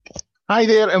Hi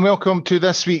there, and welcome to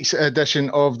this week's edition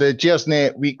of the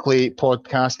Gersnet Weekly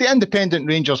Podcast, the independent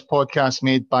Rangers podcast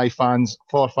made by fans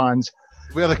for fans,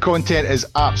 where the content is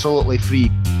absolutely free.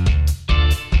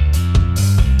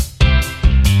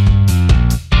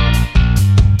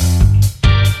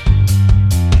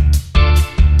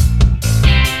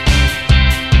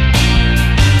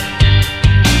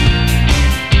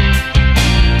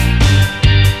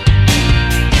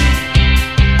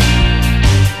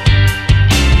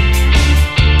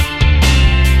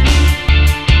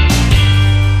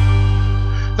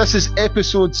 This is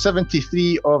episode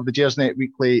 73 of the Gersnet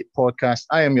Weekly Podcast.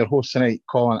 I am your host tonight,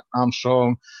 Colin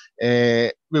Armstrong.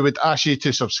 We would ask you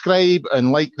to subscribe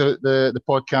and like the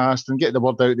podcast and get the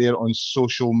word out there on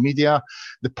social media.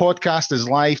 The podcast is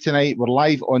live tonight. We're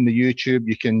live on the YouTube.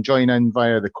 You can join in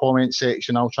via the comment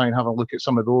section. I'll try and have a look at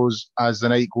some of those as the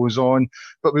night goes on.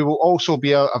 But we will also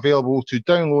be available to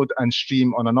download and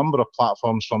stream on a number of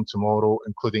platforms from tomorrow,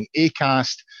 including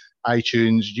Acast,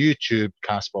 iTunes, YouTube,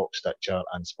 Castbox, Stitcher,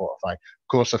 and Spotify. Of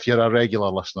course, if you're a regular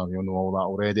listener, you'll know all that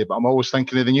already, but I'm always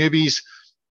thinking of the newbies.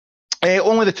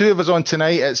 Only the two of us on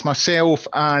tonight. It's myself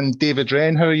and David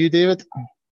Wren. How are you, David?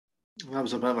 That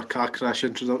was a bit of a car crash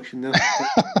introduction there.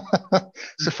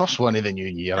 It's the first one of the new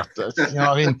year. You know what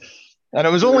I mean? And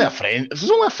it was only a friend. It was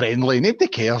only a friendly. Nobody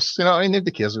cares. You know what I mean? Nobody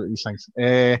cares about these things.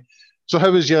 So how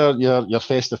was your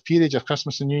festive period, your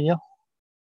Christmas and New Year?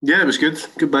 Yeah, it was good.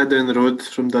 Good back down the road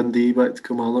from Dundee back to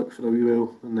Kilmarnock for a wee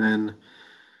while, and then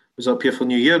was up here for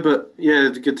New Year. But yeah,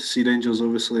 it's good to see Rangers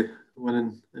obviously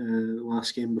winning the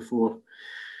last game before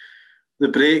the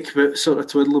break. But sort of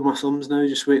twiddling my thumbs now,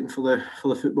 just waiting for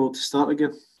the football to start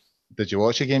again. Did you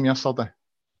watch the game yesterday?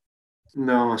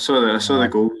 No, I saw the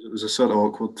goals. It was a sort of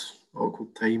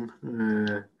awkward time.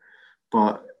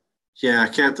 But yeah, I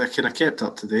kept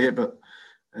up to date. But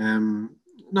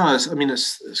no,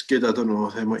 it's good. I don't know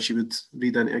how much you would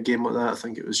read into a game like that. I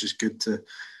think it was just good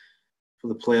for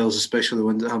the players, especially the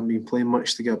ones that haven't been playing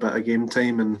much, to get a bit of game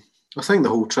time. And I think the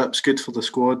whole trip's good for the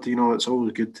squad. You know, it's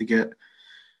always good to get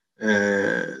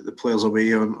the players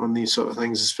away on these sort of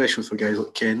things, especially for guys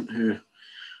like Kent, who,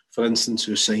 for instance,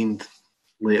 who signed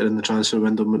later in the transfer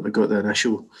window, but they got the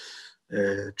initial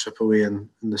trip away in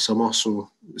the summer. So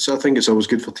I think it's always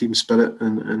good for team spirit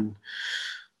and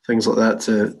things like that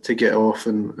to get off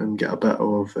and get a bit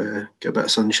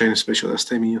of sunshine, especially this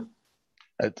time of year.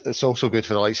 It's also good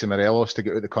for the likes of Morelos to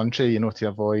get out of the country, you know, to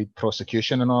avoid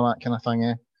prosecution and all that kind of thing.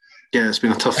 Yeah, it's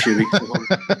been a tough few weeks.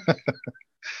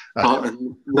 But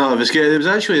no, it was good.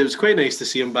 It was quite nice to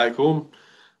see him back home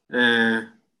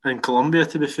in Colombia.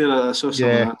 To be fair, I saw some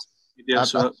of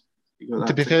that.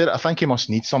 To be fair, I think he must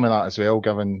need some of that as well,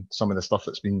 given some of the stuff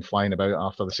that's been flying about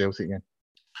after the Celtic game.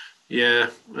 Yeah.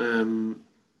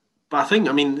 But I think,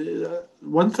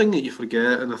 one thing that you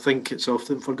forget, and I think it's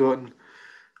often forgotten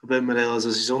about Morelos,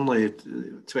 is he's only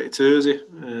 22, is he?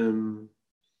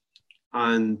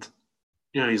 And,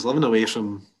 you know, he's living away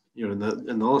from, you know,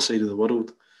 in the other side of the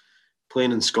world,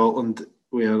 playing in Scotland,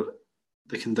 where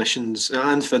the conditions,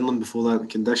 and Finland before that, the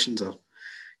conditions are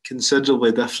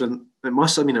considerably different. It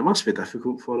must be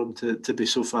difficult for him to be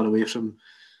so far away from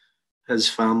his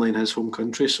family and his home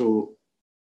country. So,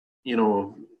 you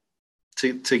know,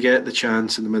 to get the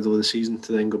chance in the middle of the season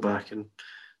to then go back and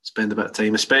spend a bit of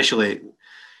time, especially,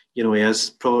 you know, he is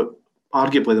probably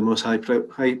arguably the most high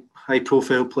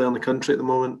profile player in the country at the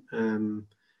moment, and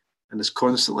is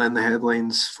constantly in the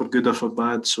headlines for good or for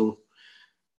bad. So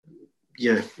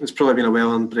yeah, it's probably been a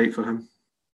well-earned break for him.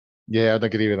 Yeah, I'd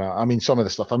agree with that. I mean, some of the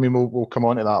stuff, we'll come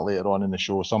on to that later on in the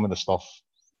show. Some of the stuff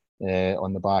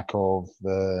on the back of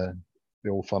the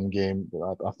Old Firm game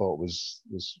that I thought was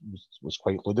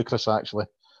quite ludicrous, actually.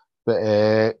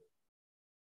 But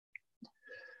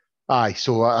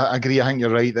so I agree. I think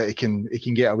you're right that he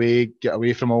can get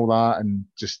away from all that and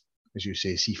just, as you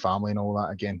say, see family and all that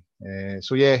again.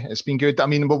 So yeah, it's been good. I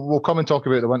mean, we'll come and talk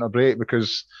about the winter break,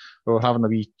 because we were having a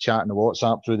wee chat in the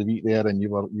WhatsApp through the week there, and you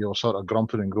were sort of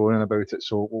grumping and groaning about it.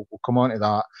 So we'll come on to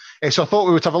that. So I thought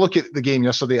we would have a look at the game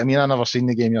yesterday. I mean, I never seen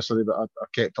the game yesterday, but I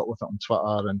kept up with it on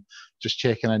Twitter and just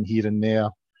checking in here and there.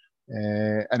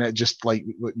 And it just, like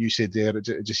what you said there, it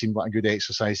just seemed like a good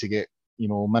exercise to get, you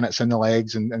know, minutes in the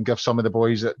legs and give some of the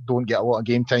boys that don't get a lot of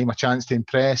game time a chance to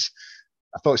impress.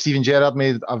 I thought Steven Gerrard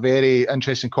made a very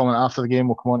interesting comment after the game.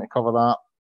 We'll come on to cover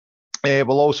that.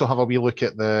 We'll also have a wee look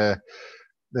at the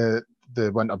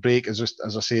winter break, as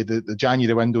I say, the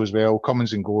January window as well,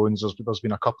 comings and goings. There's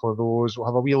been a couple of those. We'll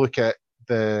have a wee look at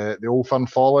the Old Firm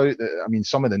fallout. I mean,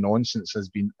 some of the nonsense has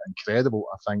been incredible,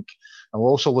 I think. And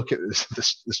we'll also look at the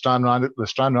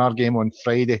Stranraer game on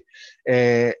Friday.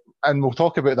 and we'll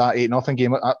talk about that 8-0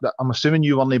 game. I'm assuming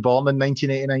you weren't born in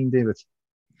 1989, David.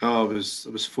 Oh, I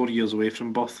was 4 years away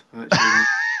from birth, actually.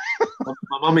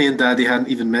 My mummy and daddy hadn't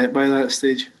even met by that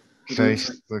stage.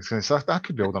 Christ, that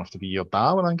could be old enough to be your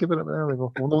dad when I'm giving it. There we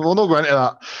go. We'll not go into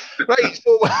that. Right,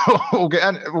 so we'll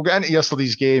get into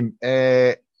yesterday's game.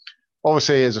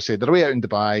 Obviously, as I said, they're away out in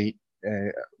Dubai,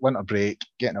 winter break,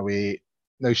 getting away.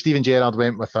 Now, Steven Gerrard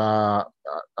went with a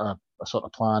sort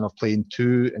of plan of playing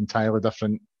two entirely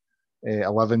different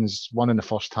 11s, one in the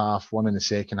first half, one in the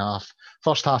second half.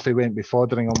 First half, he went with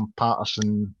Foderingham,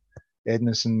 Patterson,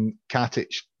 Edmondson,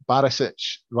 Katic,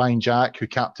 Barisic, Ryan Jack, who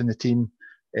captained the team,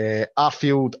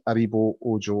 Arfield, Aribo,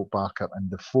 Ojo, Barker, and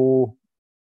Defoe.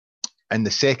 In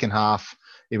the second half,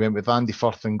 he went with Andy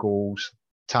Firth in goals,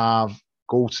 Tav,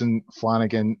 Goldson,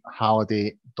 Flanagan,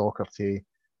 Halliday, Docherty,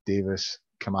 Davis,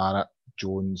 Kamara,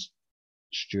 Jones,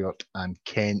 Stewart, and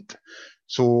Kent.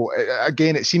 So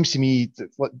again, it seems to me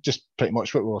just pretty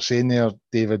much what we were saying there,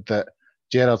 David, that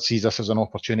Gerrard sees this as an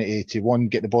opportunity to, one,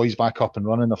 get the boys back up and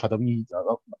running. They've had I'd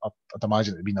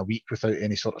imagine it'd been a week without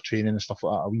any sort of training and stuff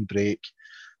like that, a wee break.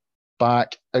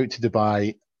 Back out to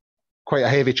Dubai, quite a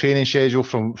heavy training schedule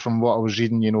from what I was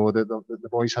reading. You know, the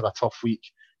boys had a tough week,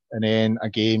 and then a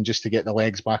game just to get the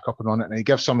legs back up and running, and it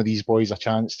gives some of these boys a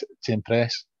chance to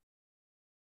impress.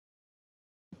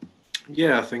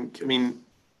 Yeah, I mean,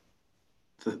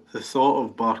 the thought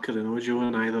of Barker and Ojo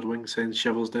on either wing sends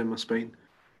shivers down my spine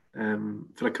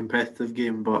for a competitive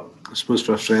game, but I suppose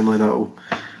for a friendly,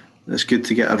 it's good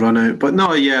to get a run out. But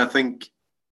no, yeah, I think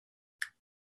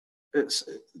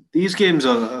these games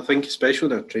are, I think,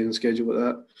 especially in a training schedule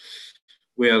like that,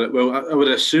 where, I would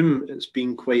assume it's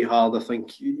been quite hard. I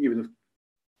think you would have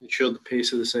ensured the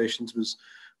pace of the sessions was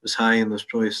high, and there's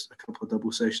probably a couple of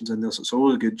double sessions in there, so it's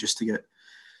always good just to get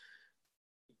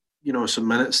some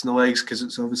minutes in the legs, because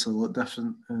it's obviously a lot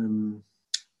different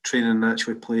training and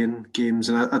actually playing games.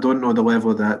 And I don't know the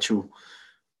level of the actual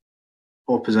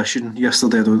opposition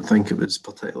yesterday. I don't think it was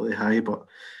particularly high, but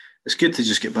it's good to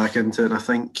just get back into it. And I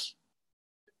think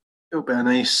it'll be a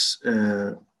nice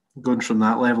going from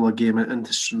that level of game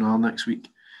into Stranraer next week.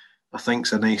 I think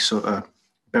it's a nice sort of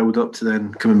build up to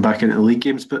then coming back into the league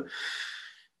games. But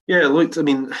yeah, it looked, I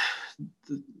mean,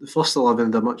 the first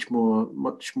 11 are much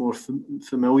more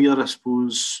familiar, I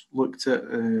suppose. Looked at,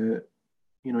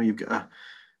 you've got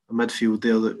a midfield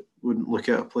there that wouldn't look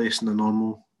out of place in a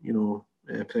normal,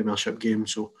 Premiership game.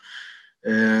 So,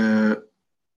 and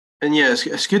yeah,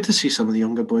 it's good to see some of the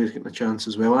younger boys getting a chance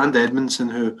as well. And Edmondson,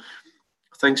 who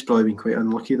I think's probably been quite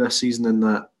unlucky this season in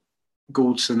that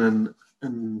Goldson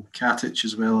and Katic,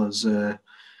 as well as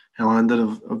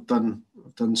Helander, have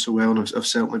done so well, and have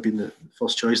certainly been the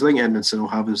first choice. I think Edmondson will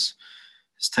have his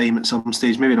time at some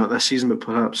stage, maybe not this season, but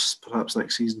perhaps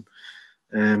next season.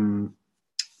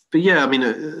 But yeah, I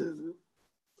mean,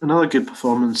 another good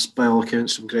performance by all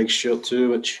accounts from Greg Stewart too,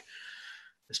 which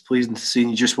is pleasing to see.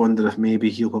 And you just wonder if maybe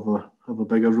he'll have a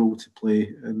bigger role to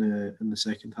play in the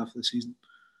second half of the season.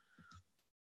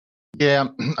 Yeah,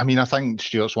 I mean, I think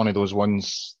Stewart's one of those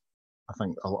ones. I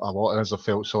think a lot of us have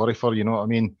felt sorry for. You know what I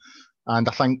mean? And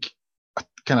I think I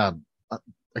kind of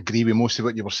agree with most of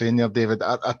what you were saying there, David.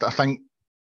 I think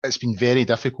it's been very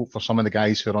difficult for some of the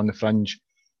guys who are on the fringe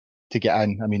to get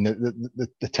in. I mean,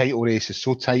 the title race is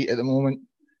so tight at the moment.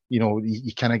 You know,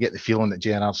 you kind of get the feeling that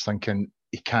Gerrard's thinking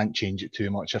he can't change it too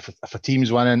much. If a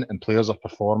team's winning and players are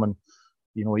performing,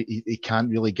 you know, he can't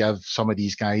really give some of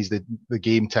these guys the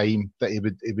game time that he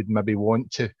would maybe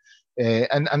want to.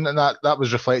 And that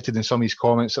was reflected in some of his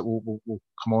comments that we'll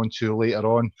come on to later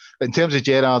on. But in terms of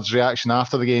Gerrard's reaction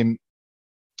after the game,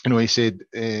 you know, he said,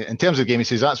 in terms of the game, he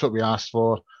says, that's what we asked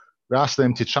for. We asked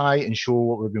them to try and show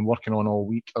what we've been working on all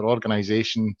week, our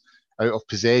organisation out of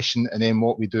possession, and then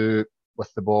what we do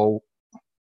with the ball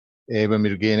when we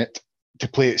regain it, to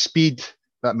play at speed.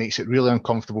 That makes it really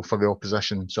uncomfortable for the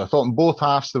opposition. So I thought in both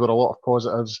halves there were a lot of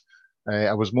positives.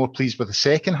 I was more pleased with the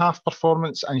second half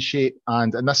performance and shape.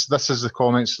 And this is the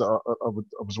comments that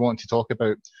I was wanting to talk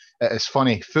about. It is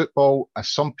funny. Football, as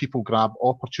some people grab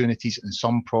opportunities and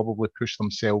some probably push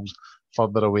themselves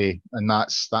further away. And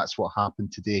that's what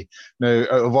happened today. Now,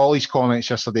 out of all these comments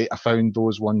yesterday, I found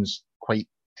those ones quite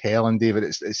telling, David.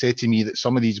 It said to me that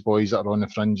some of these boys that are on the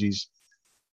fringes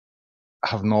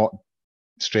have not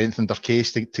strengthened their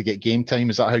case to get game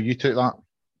time. Is that how you took that?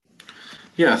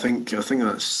 Yeah, I think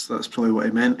that's probably what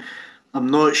he meant. I'm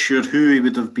not sure who he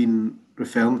would have been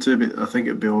referring to, but I think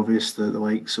it'd be obvious that the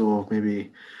likes of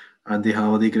maybe Andy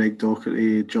Halliday, Greg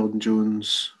Docherty, Jordan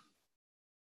Jones,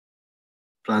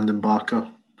 Brandon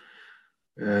Barker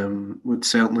would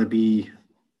certainly be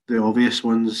the obvious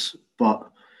ones. But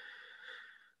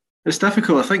It's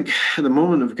difficult. I think at the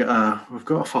moment we've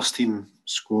got a first team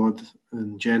squad,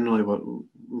 and generally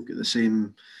we've got the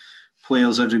same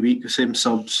players every week, the same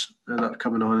subs that are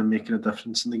coming on and making a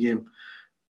difference in the game.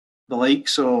 The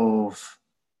likes of,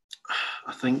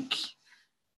 I think,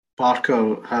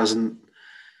 Barker hasn't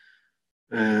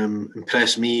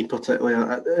impressed me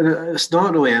particularly. It's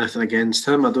not really anything against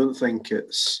him. I don't think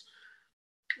it's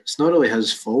not really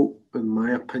his fault, in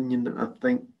my opinion. I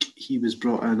think he was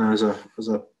brought in as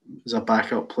a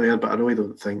backup player, but I really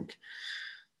don't think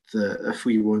that if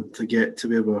we want to get to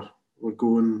where we're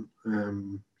going,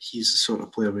 he's the sort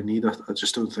of player we need. I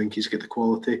just don't think he's got the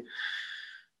quality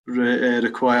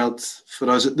required for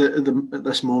us at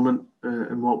this moment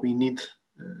and what we need,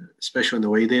 especially in the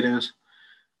wide areas.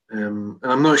 And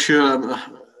I'm not sure.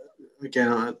 Again,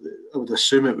 I would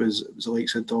assume it was the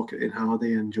likes of Docherty and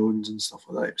Halliday and Jones and stuff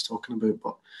like that he was talking about.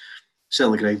 But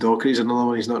certainly Greg Docherty's another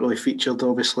one. He's not really featured,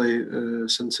 obviously,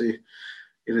 since he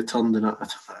returned. And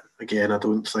I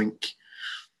don't think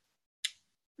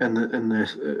in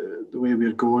the way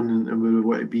we're going and where we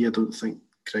want to be, I don't think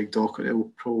Greg Docherty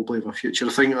will probably have a future. I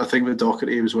think with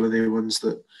Docherty, he was one of the ones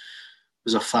that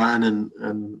was a fan,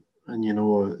 and you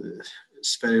know,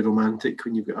 it's very romantic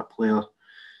when you've got a player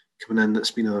coming in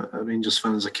that's been a Rangers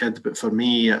fan as a kid. But for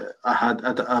me, I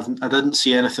didn't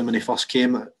see anything when he first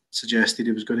came that suggested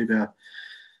he was going to be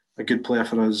a good player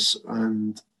for us,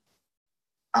 and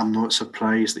I'm not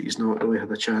surprised that he's not really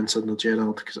had a chance under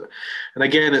Gerrard. And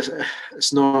again,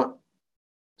 it's not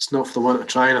for the want of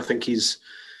trying. I think he's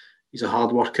a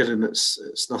hard worker, and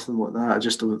it's nothing like that. I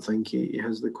just don't think he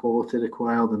has the quality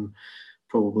required, and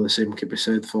probably the same could be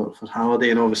said for Halliday.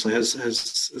 And obviously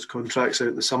his contract's out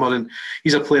in the summer, and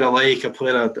he's a player I like, a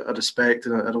player I respect,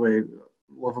 and I really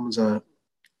love him as a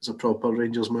proper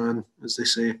Rangers man, as they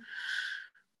say.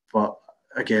 But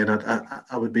again,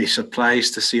 I would be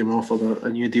surprised to see him offered a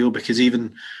new deal, because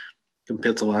even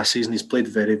compared to last season, he's played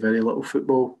very, very little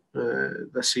football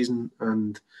this season.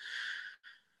 And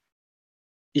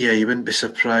yeah, you wouldn't be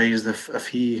surprised if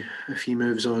he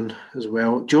moves on as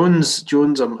well. Jones,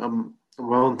 I'm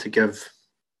willing to give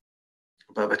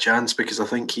a bit of a chance, because I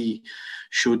think he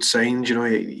showed signs. You know,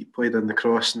 he played in the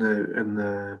cross in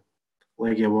the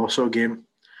Legia Warsaw game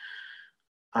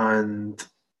and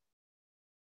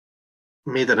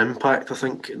made an impact, I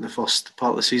think, in the first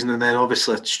part of the season, and then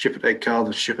obviously a stupid red card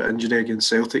and stupid injury against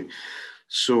Celtic.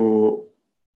 So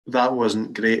that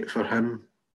wasn't great for him.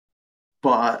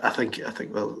 But I think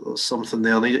there's something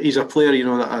there. And he's a player, you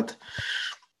know, that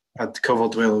I'd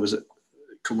covered while I was at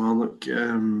Kilmarnock,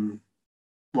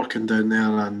 working down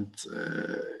there, and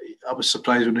I was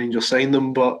surprised when Rangers signed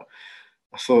him, but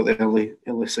I thought the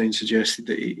early signs suggested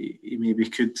that he maybe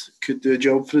could do a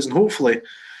job for us, and hopefully,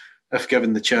 if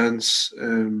given the chance,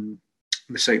 in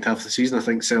the second half of the season, I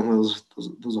think certainly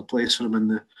there's a place for him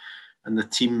in the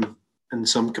team in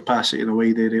some capacity in a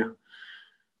wide area.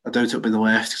 I doubt it'll be the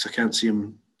left, because I can't see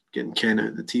him getting Ken out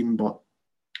of the team, but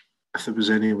if there was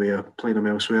any way of playing him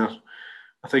elsewhere,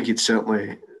 I think he'd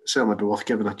certainly be worth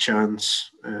giving a chance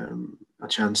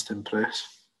to impress.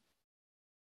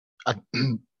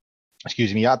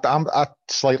 Excuse me, I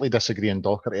slightly disagree on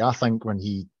Docherty. I think when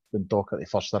Docherty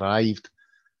first arrived,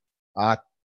 I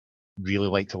really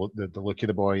liked the look of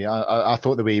the boy. I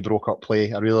thought the way he broke up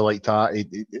play, I really liked that.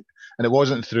 And it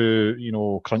wasn't through, you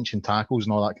know, crunching tackles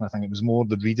and all that kind of thing. It was more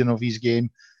the reading of his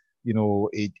game. You know,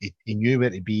 he knew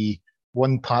where to be.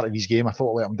 One part of his game I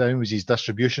thought let him down was his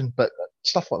distribution, but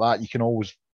stuff like that you can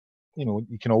always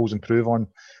improve on.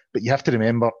 But you have to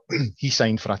remember, he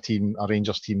signed for a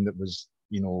Rangers team that was,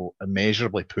 you know,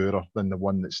 immeasurably poorer than the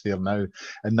one that's there now,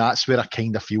 and that's where I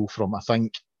kind of feel from. I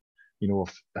think, you know,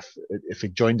 if he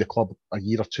joined the club a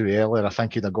year or two earlier, I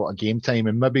think he'd have got a game time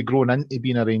and maybe grown into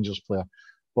being a Rangers player.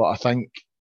 But I think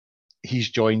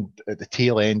he's joined at the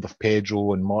tail end of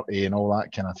Pedro and Murty and all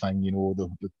that kind of thing. You know,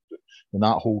 when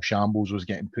that whole shambles was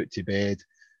getting put to bed,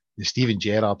 the Steven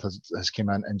Gerrard has come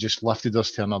in and just lifted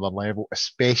us to another level,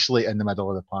 especially in the middle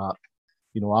of the park.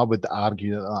 You know, I would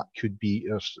argue that could be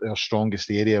our strongest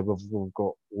area. We've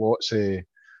got lots of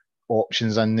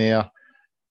options in there.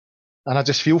 And I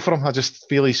just feel for him. I just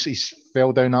feel he's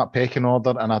fell down that pecking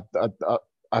order, and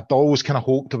I'd always kind of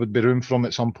hoped there would be room for him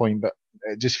at some point, but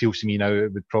it just feels to me now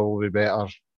it would probably be better,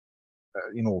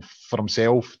 you know, for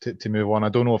himself to move on. I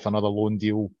don't know if another loan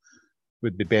deal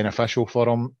would be beneficial for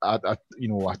him.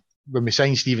 When we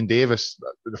signed Stephen Davis,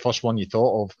 the first one you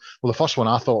thought of, well, the first one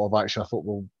I thought of actually, I thought,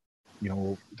 well, you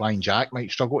know, Ryan Jack might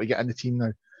struggle to get in the team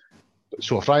now.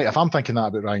 So if I'm thinking that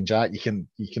about Ryan Jack, you can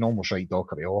almost write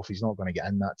Docherty off. He's not going to get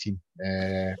in that team.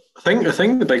 I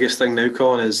think the biggest thing now,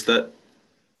 Colin, is that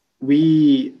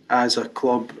we as a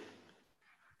club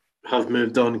have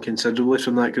moved on considerably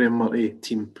from that Graham Murray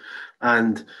team.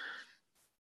 And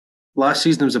last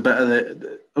season there was a bit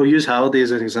of I'll use Halliday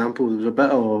as an example. There was a bit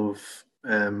of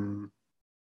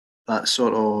that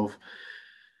sort of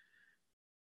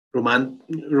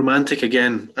romantic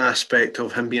again aspect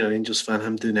of him being a Rangers fan,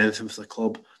 him doing anything for the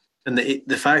club. And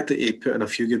the fact that he put in a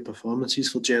few good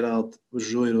performances for Gerrard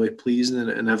was really, really pleasing,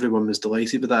 and everyone was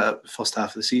delighted with that first half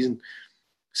of the season.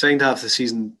 Second half of the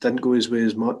season didn't go his way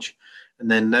as much, and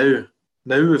then now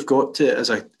we've got to as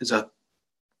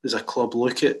a club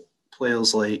look at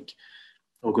players like,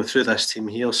 I'll go through this team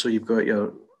here. So you've got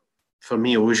for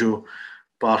me, Ojo,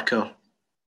 Barker,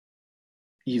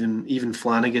 even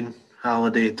Flanagan,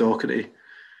 Halliday, Docherty.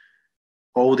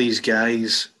 All these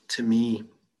guys, to me,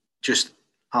 just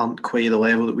aren't quite the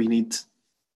level that we need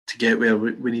to get where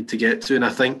we need to get to. And I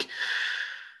think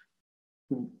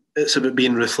it's about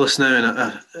being ruthless now. And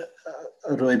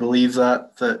I really believe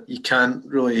that you can't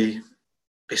really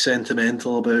be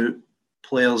sentimental about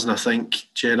players. And I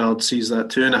think Gerrard sees that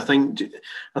too. And I think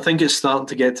it's starting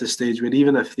to get to the stage where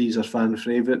even if these are fan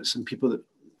favourites and people that,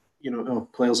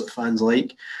 players that fans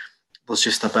like, there's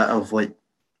just a bit of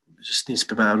just needs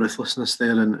to be a bit of ruthlessness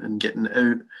there and getting it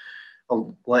out,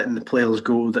 or letting the players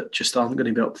go that just aren't going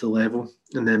to be up to the level,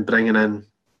 and then bringing in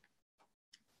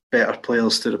better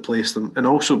players to replace them, and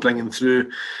also bringing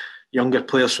through younger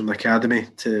players from the academy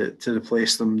to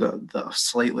replace them that are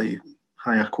slightly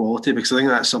higher quality, because I think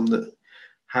that's something that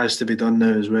has to be done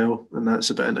now as well, and that's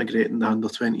about integrating the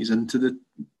under-20s into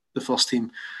the first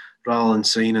team rather than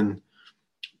signing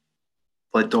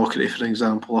like Docherty, for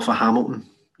example, off a Hamilton.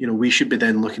 We should be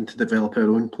then looking to develop our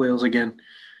own players again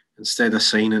instead of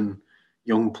signing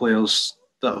young players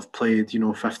that have played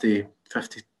 50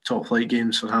 top flight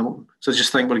games for Hamilton. So I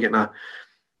just think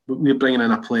we're bringing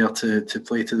in a player to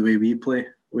play to the way we play,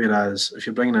 whereas if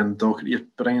you're bringing in Docherty, you're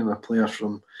bringing in a player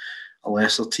from a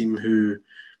lesser team who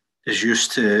is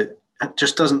used to,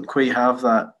 just doesn't quite have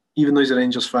that, even though he's a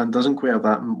Rangers fan, doesn't quite have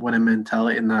that winning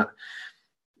mentality and that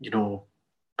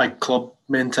big club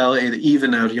mentality that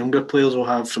even our younger players will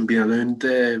have from being around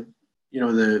the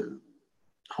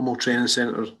Hummel training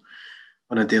centre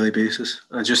on a daily basis.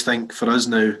 And I just think for us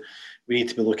now, we need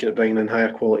to be looking at bringing in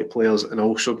higher quality players and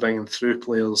also bringing through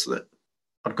players that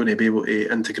are going to be able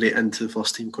to integrate into the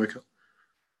first team quicker.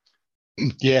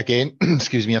 Yeah, again,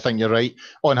 excuse me, I think you're right.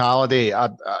 On Halliday, I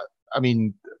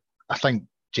think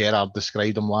Gerrard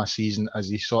described him last season as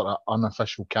his sort of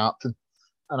unofficial captain.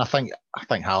 And I think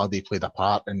Halliday played a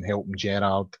part in helping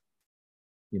Gerrard,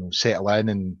 settle in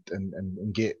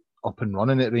and get up and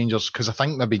running at Rangers. Because I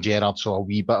think maybe Gerrard saw a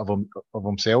wee bit of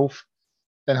himself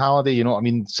in Halliday.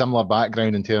 Similar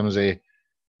background in terms of,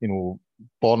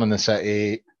 born in the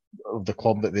city of the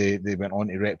club that they went on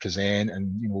to represent,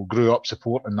 and grew up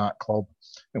supporting that club.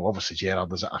 Obviously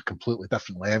Gerrard is at a completely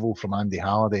different level from Andy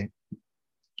Halliday.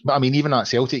 But even that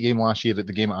Celtic game last year at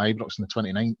the game at Ibrox on the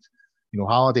 29th.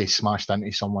 Halliday smashed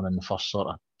into someone in the first sort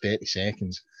of 30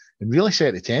 seconds and really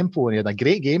set the tempo, and he had a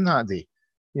great game that day.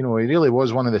 He really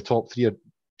was one of the top three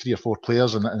or four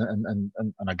players and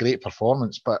a great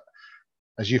performance. But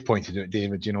as you've pointed out,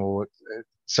 David,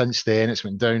 since then it's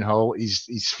went downhill.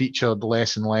 He's featured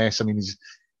less and less.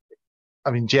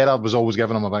 Gerrard was always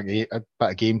giving him a bit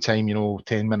of game time,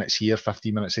 10 minutes here,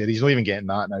 15 minutes there. He's not even getting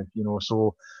that now,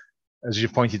 so as you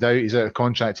pointed out, he's out of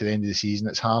contract to the end of the season.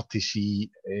 It's hard to see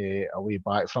a way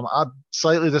back from it. I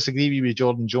slightly disagree with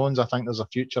Jordan Jones. I think there's a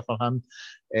future for him.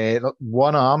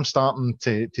 One I'm starting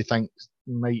to think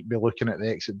might be looking at the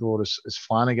exit door is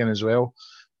Flanagan as well,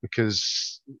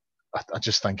 because I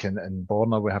just think in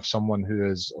Borna we have someone who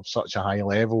is of such a high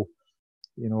level.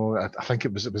 I think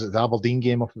it was the Aberdeen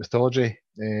game up with Tawdry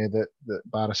that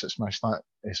Barisic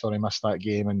missed that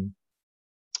game, and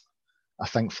I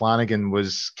think Flanagan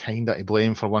was kind of to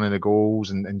blame for one of the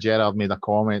goals, and Gerrard made a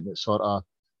comment that sort of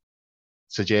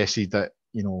suggested that,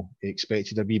 he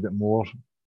expected a wee bit more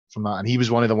from that. And he was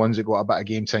one of the ones that got a bit of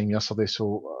game time yesterday.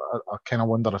 So I kind of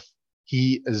wonder if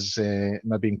he is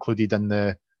maybe included in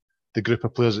the group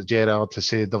of players that Gerrard has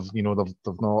said they've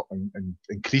not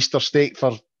increased their stake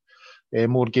for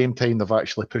more game time. They've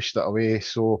actually pushed it away.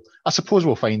 So I suppose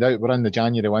we'll find out. We're in the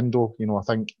January window. I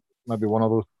think maybe one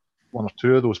or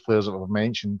two of those players that we've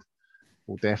mentioned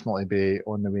will definitely be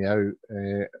on the way out.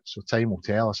 So time will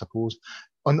tell, I suppose.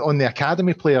 On the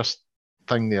academy players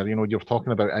thing there, you're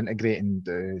talking about integrating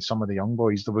some of the young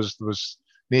boys. There was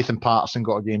Nathan Patterson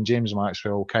got a game, James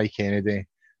Maxwell, Kai Kennedy,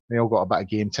 they all got a bit of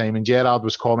game time. And Gerrard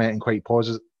was commenting quite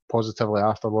positively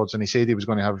afterwards, and he said he was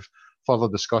going to have further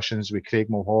discussions with Craig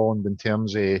Mulholland in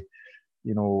terms of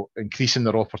increasing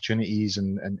their opportunities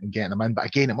and getting them in. But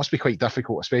again, it must be quite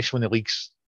difficult, especially when the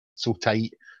league's so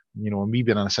tight, And we've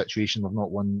been in a situation we've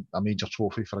not won a major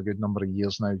trophy for a good number of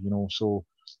years now, so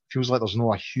it feels like there's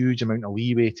not a huge amount of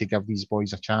leeway to give these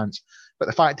boys a chance. But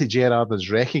the fact that Gerrard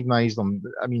has recognised them,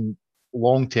 I mean,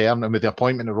 long term, and with the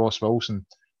appointment of Ross Wilson,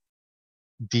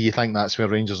 do you think that's where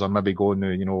Rangers are maybe going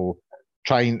now,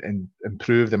 try and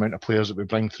improve the amount of players that we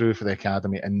bring through for the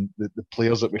academy, and the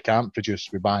players that we can't produce,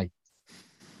 we buy?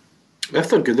 If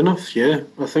they're good enough, yeah.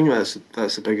 I think that's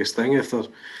the biggest thing. If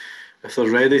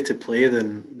they're ready to play,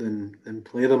 then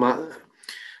play them.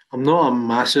 I'm not a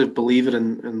massive believer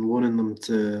in loaning them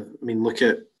to. I mean, look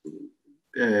at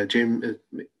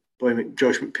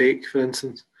Josh McPake, for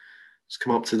instance. He's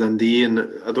come up to Dundee, and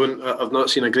I've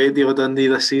not seen a great deal of Dundee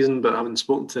this season, but having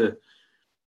spoken to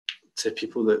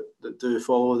people that do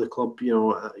follow the club,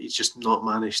 he's just not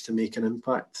managed to make an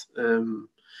impact.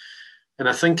 And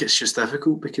I think it's just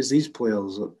difficult because these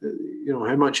players,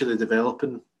 how much are they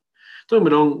developing? Don't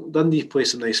get me wrong, Dundee play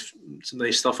some nice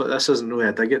stuff. This isn't really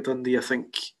a dig at Dundee. I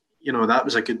think that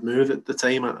was a good move at the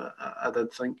time. I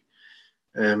did think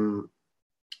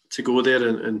to go there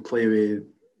and play with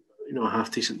a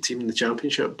half decent team in the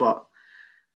Championship, but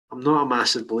I'm not a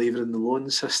massive believer in the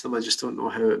loan system. I just don't know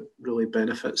how it really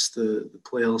benefits the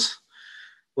players.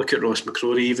 Look at Ross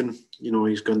McCrory, even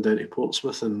he's gone down to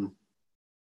Portsmouth and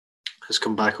has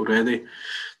come back already.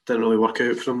 Didn't really work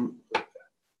out for him.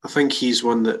 I think he's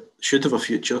one that should have a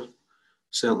future.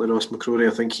 Certainly Ross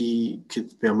McCrory. I think he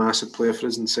could be a massive player for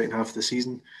us in the second half of the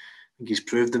season. I think he's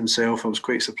proved himself. I was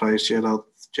quite surprised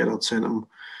Gerrard sent him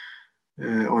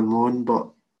on loan, but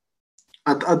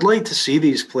I'd like to see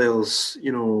these players,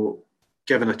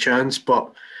 given a chance.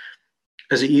 But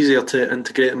is it easier to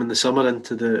integrate them in the summer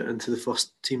into the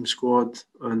first team squad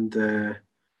and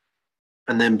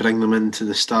then bring them into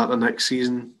the start of next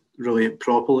season really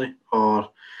properly, or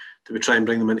do we try and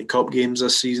bring them into cup games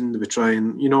this season? Do we try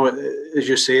and as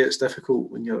you say, it's difficult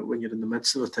when you're in the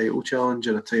midst of a title challenge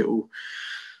and a title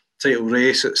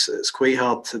race. It's quite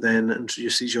hard to then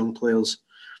introduce these young players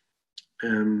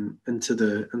into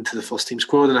the first team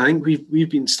squad, and I think we've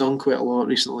been stung quite a lot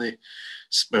recently.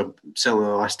 Well, certainly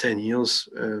the last 10 years,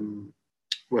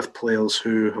 with players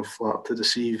who have flat to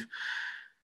deceive.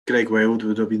 Greg Wild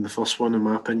would have been the first one, in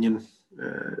my opinion,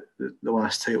 the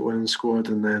last title winning squad,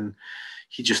 and then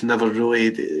he just never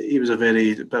really. He was a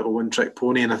bit of a one-trick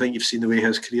pony, and I think you've seen the way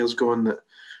his career's gone, that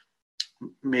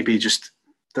maybe just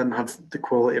didn't have the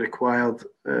quality required,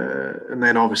 and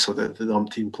then obviously the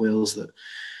umpteen players that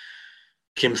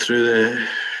came through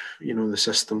the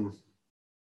system,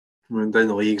 went down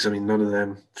the leagues. I mean, none of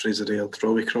them, Fraser Aird,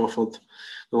 Robbie Crawford.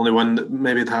 The only one that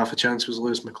maybe had half a chance was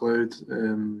Lewis McLeod,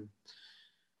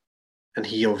 and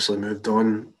he obviously moved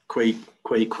on quite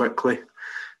quickly.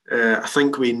 I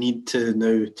think we need to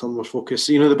now turn our focus.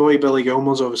 The boy Billy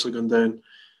Gilmour's obviously gone down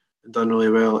and done really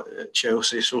well at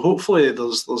Chelsea, so hopefully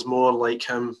there's more like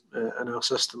him in our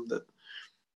system that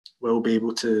will be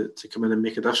able to come in and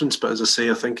make a difference. But as I say,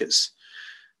 I think it's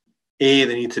we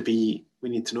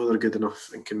need to know they're good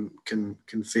enough and can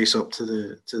face up to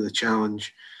the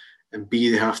challenge, and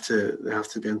B, they have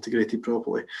to be integrated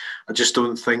properly. I just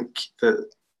don't think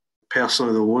that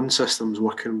personally the loan system's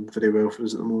working very well for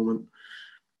us at the moment.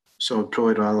 So I'd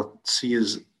probably rather see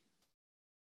us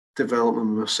develop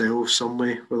them ourselves some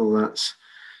way, whether that's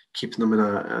keeping them in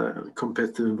a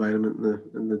competitive environment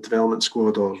in the development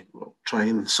squad, or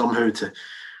trying somehow to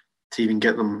even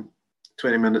get them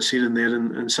 20 minutes here and there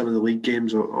in some of the league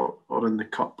games or in the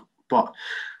cup. But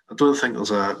I don't think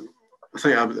there's I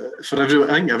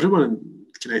think everyone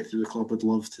connected to the club would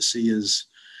love to see us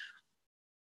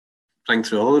bring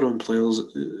through all their own players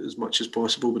as much as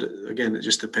possible. But it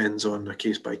just depends on a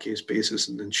case-by-case basis,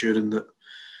 and ensuring that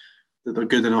they're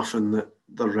good enough and that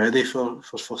they're ready for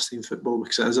first-team football,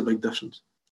 because it is a big difference.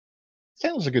 I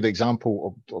think there's a good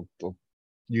example of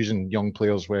using young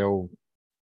players well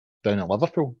down at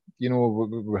Liverpool.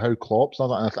 With how Klopp's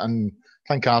done it. And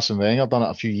I think Arsene Wenger done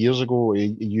it a few years ago.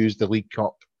 He used the League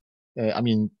Cup. I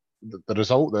mean, the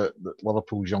result that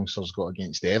Liverpool's youngsters got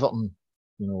against Everton,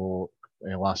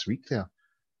 last week there.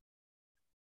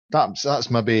 That's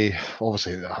maybe,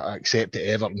 obviously, I accept that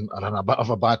Everton are in a bit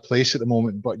of a bad place at the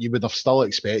moment, but you would have still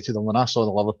expected them. When I saw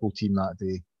the Liverpool team that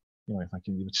day,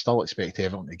 thinking you would still expect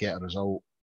Everton to get a result.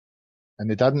 And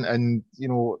they didn't. And,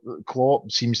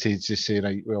 Klopp seems to just say,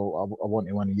 right, well, I want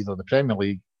to win either the Premier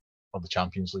League or the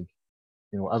Champions League.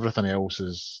 Everything else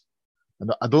is...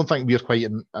 And I don't think we're quite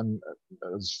in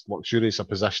as luxurious a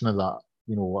position as that.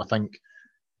 I think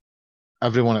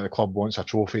everyone at the club wants a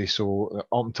trophy. So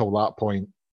up until that point,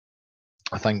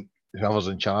 I think whoever's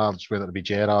in charge, whether it be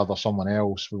Gerrard or someone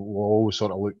else, will always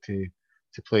sort of look to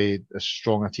to play as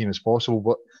strong a team as possible.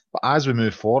 But as we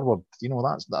move forward,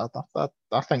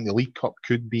 I think the League Cup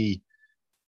could be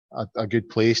a good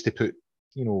place to put,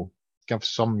 give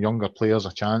some younger players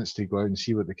a chance to go out and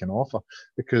see what they can offer,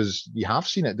 because you have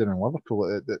seen it down in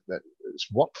Liverpool.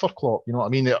 It's worked for Klopp. You know what I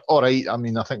mean? All right. I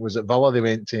mean, I think it was at Villa they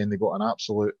went to and they got an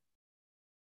absolute,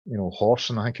 horse,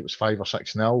 and I think it was 5 or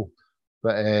 6-0.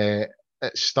 But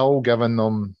it's still giving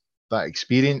them that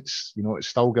experience. It's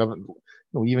still giving,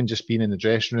 even just being in the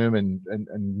dressing room and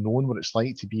knowing what it's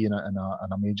like to be in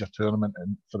a major tournament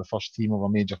and for the first team of a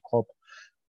major club.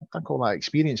 I think all that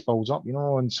experience builds up,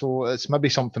 and so it's maybe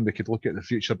something we could look at in the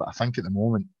future. But I think at the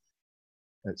moment,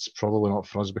 it's probably not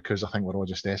for us, because I think we're all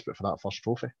just desperate for that first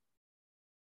trophy.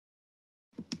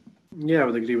 Yeah, I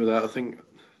would agree with that. I think,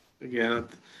 again,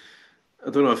 I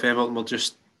don't know if Everton were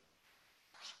just,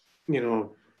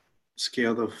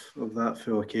 scared of that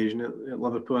full occasion at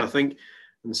Liverpool. I think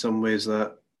in some ways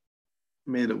that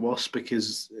made it worse,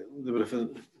 because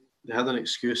they had an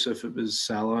excuse if it was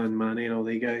Salah and Mane and all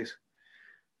the guys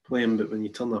playing, but when you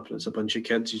turn up and it's a bunch of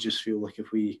kids, you just feel like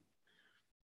if we,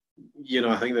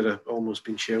 I think they'd have almost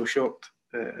been shell-shocked.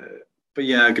 But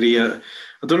yeah, I agree. I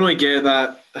don't really get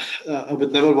that. I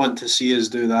would never want to see us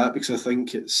do that, because I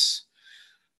think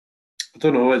I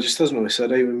don't know, it just doesn't really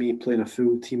sit right with me playing a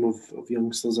full team of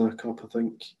youngsters in a cup. I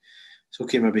think it's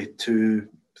okay, maybe 2,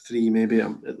 3 maybe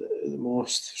at the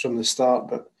most from the start,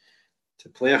 but to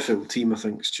play a full team, I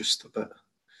think it's just a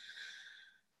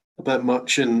bit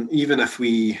much. And even if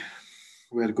we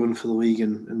were going for the league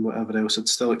and whatever else, I'd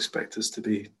still expect us to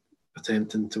be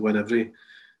attempting to win every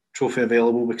trophy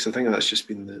available, because I think that's just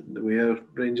been the way of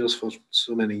Rangers for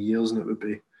so many years, and it would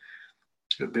be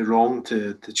wrong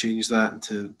to change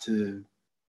that and to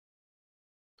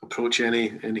approach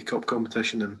any cup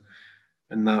competition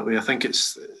in that way. I think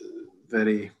it's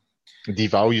very, it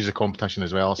devalues the competition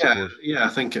as well, I suppose. Yeah, I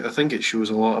think it shows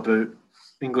a lot about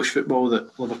English football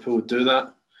that Liverpool would do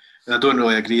that. And I don't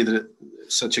really agree that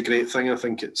it's such a great thing. I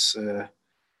think it's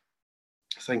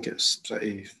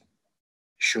pretty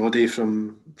shoddy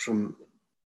from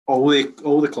all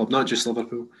the club, not just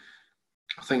Liverpool.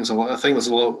 I think there's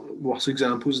a lot worse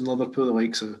examples in Liverpool, the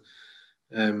likes of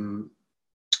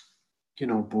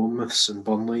Bournemouths and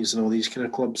Burnleys and all these kind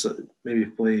of clubs that maybe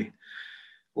play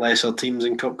lesser teams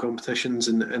in cup competitions,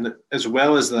 and as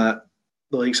well as that,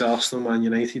 the likes of Arsenal, Man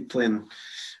United playing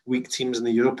weak teams in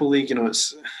the Europa League.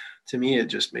 It's, to me, it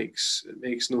just makes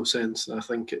no sense. And I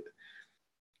think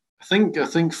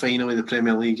finally the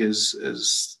Premier League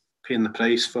is paying the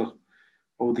price for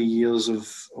all the years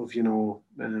of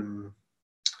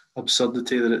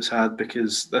absurdity that it's had,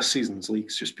 because this season's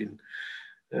league's just been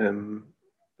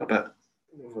a bit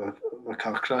of a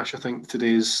car crash. I think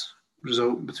today's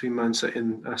result between Man City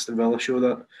and Aston Villa show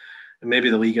that. And maybe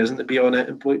the league isn't the be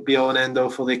all and end all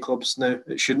for the clubs now.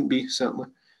 It shouldn't be, certainly.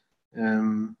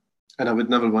 And I would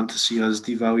never want to see us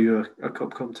devalue a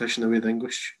cup competition the way the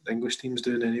English team's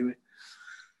doing anyway.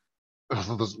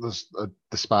 There's a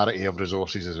disparity of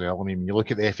resources as well. I mean, you look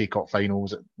at the FA Cup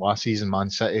finals last season, Man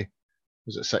City,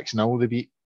 was it 6-0 they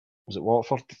beat? Was it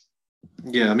Watford?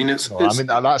 Yeah, I mean that's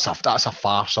a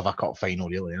farce of a cup final,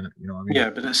 really, isn't it? You know what I mean? Yeah,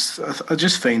 but I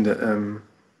just find that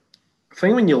I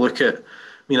think when you look at,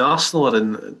 Arsenal are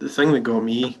in, the thing that got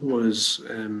me was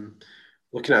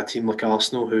looking at a team like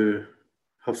Arsenal who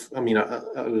have,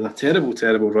 a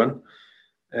terrible run,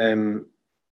 and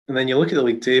then you look at the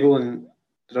league table and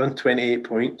they're on 28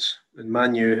 points, and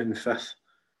Man U in 5th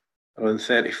are on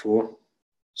 34.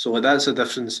 So that's a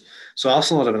difference. So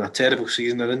Arsenal are having a terrible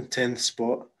season. They're in 10th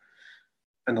spot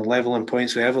and they're level in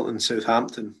points with Everton and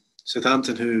Southampton.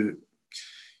 Southampton, who,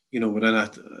 were in a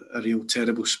real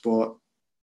terrible spot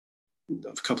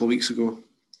a couple of weeks ago.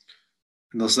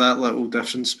 And there's that little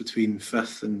difference between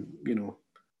 5th and,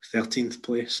 13th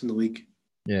place in the league.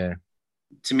 Yeah.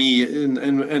 To me,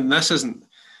 and this isn't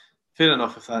fair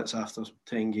enough if that's after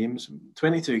 10 games,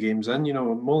 22 games in,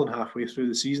 more than halfway through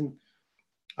the season.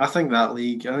 I think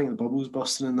the bubble's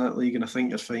busting in that league, and I think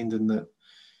you're finding that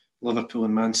Liverpool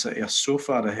and Man City are so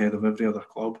far ahead of every other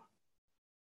club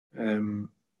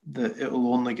that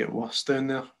it'll only get worse down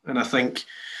there. And I think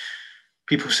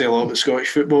people say a lot about Scottish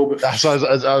football, but that's what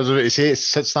I was about to say. It's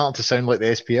starting to sound like the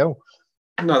SPL.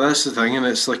 No, that's the thing, and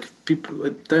it's like people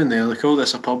down there, they call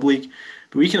this a pub league,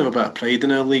 but we can have a bit of pride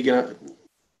in our league. Out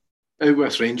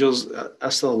with Rangers, I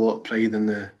still have a lot of pride in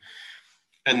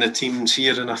the teams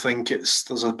here, and I think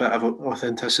there's a bit of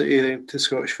authenticity to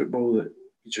Scottish football that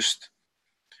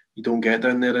you don't get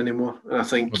down there anymore. And I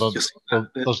think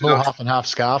there's no half and half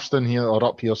scarves down here or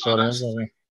up here.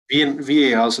 Sorry,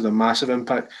 VAR's had a massive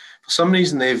impact. For some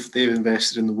reason, they've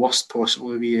invested in the worst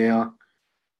possible VAR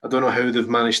I don't know how they've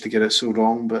managed to get it so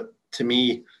wrong, but to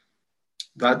me,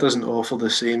 that doesn't offer the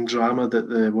same drama that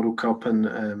the World Cup and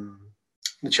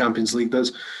the Champions League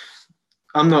does.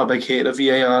 I'm not a big hater of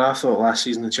VAR. I thought last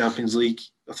season the Champions League,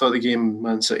 I thought the game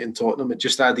Man City and Tottenham, it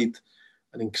just added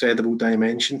an incredible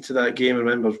dimension to that game. I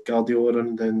remember Guardiola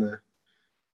running down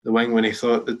the wing when he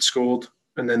thought they'd scored,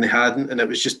 and then they hadn't, and it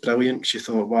was just brilliant because you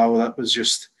thought, wow, that was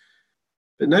just.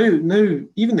 But now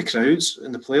even the crowds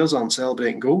and the players aren't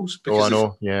celebrating goals. Because I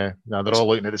know, yeah. Now they're all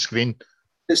looking at the screen.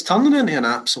 It's turning into an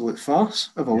absolute farce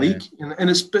of a league, and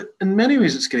it's, but in many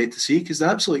ways it's great to see because the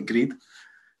absolute greed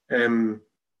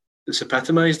it's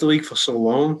epitomised the league for so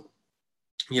long.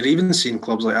 You're even seeing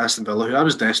clubs like Aston Villa, who I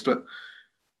was desperate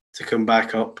to come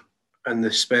back up, and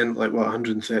they spent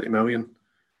 130 million, and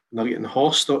they're getting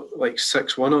horsed up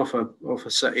 6-1 off a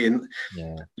City. And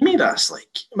to me, that's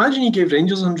imagine you gave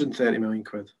Rangers 130 million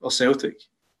quid or Celtic.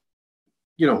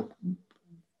 We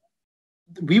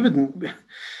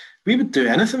would do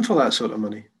anything for that sort of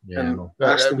money. Yeah,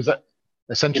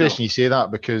 it's interesting you say that,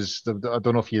 because I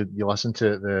don't know if you listened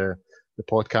to the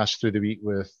podcast through the week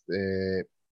with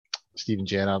Steven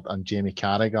Gerrard and Jamie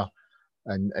Carragher,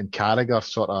 and Carragher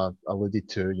sort of alluded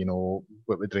to,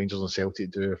 what would Rangers and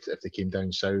Celtic do if they came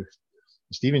down south.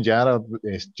 Steven Gerrard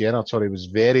was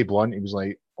very blunt. He was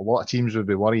like, a lot of teams would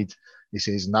be worried. He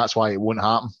says, and that's why it won't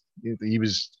happen. He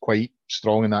was quite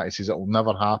strong in that. He says it will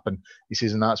never happen. He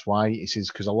says, and that's why. He says,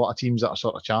 because a lot of teams that are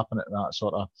sort of chapping at that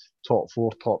sort of top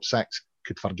 4, top 6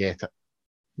 could forget it.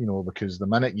 Because the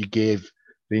minute you gave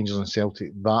Rangers and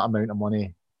Celtic that amount of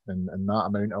money and that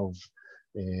amount of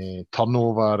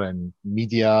turnover and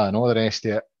media and all the rest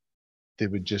of it, they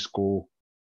would just go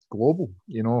global.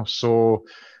 So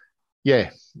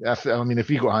yeah, if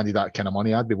we got handed that kind of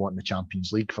money, I'd be wanting the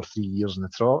Champions League for 3 years in the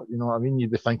trot. You know what I mean?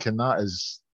 You'd be thinking that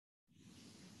is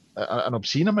an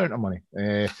obscene amount of money.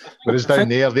 Whereas down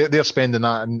there, they're spending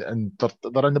that, and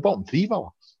they're in the bottom 3, Villa.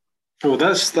 Well,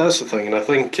 that's the thing, and I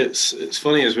think it's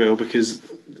funny as well, because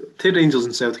take Rangers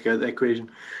and Celtic out of the equation,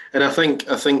 and I think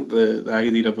the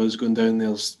idea of us going down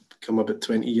there's come about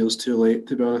 20 years too late,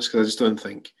 to be honest, because I just don't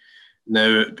think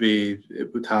now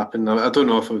it would happen. I don't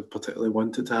know if I would particularly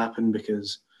want it to happen,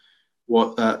 because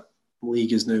what that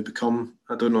league has now become,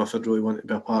 I don't know if I'd really want to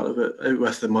be a part of it, out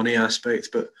with the money aspect.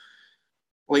 But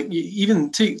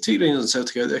even take Rangers and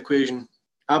Celtic out of the equation,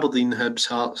 Aberdeen, Hibs,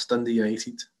 Hearts, Dundee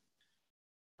United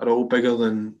are all bigger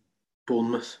than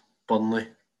Bournemouth, Burnley,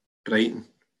 Brighton.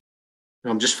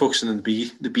 I'm just focusing on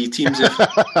the B teams. Yeah.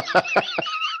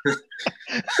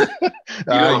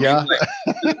 They're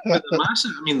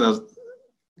massive. I mean, they're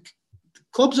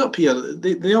clubs up here.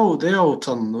 They all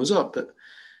turn those up, but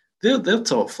they're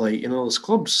top flight. There's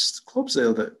clubs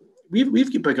there that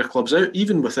we've got bigger clubs out,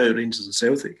 even without Rangers and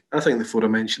Celtic. I think the four I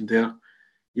mentioned there,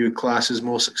 you would class as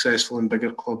more successful in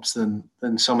bigger clubs than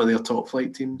some of their top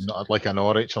flight teams. Not like a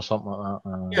Norwich or something like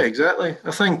that. Yeah, exactly.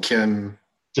 I think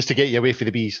just to get you away for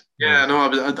the Bs. Yeah, no,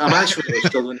 I'm actually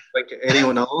still going to think of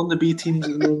anyone on the B teams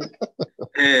at the moment.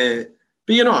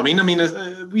 But you know what I mean? I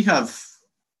mean, we have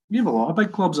a lot of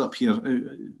big clubs up here. I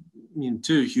mean,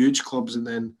 2 huge clubs, and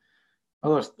then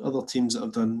other teams that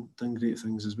have done great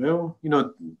things as well.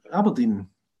 Aberdeen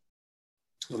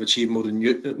have achieved more in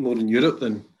Europe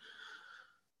than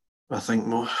I think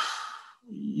more.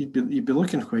 You'd be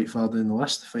looking quite far down the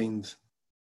list to find.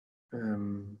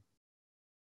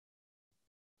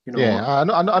 I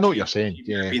know what you're saying.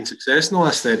 Yeah, been success in the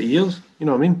last 30 years. You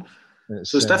know what I mean?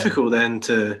 So it's difficult then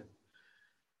to.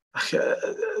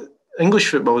 English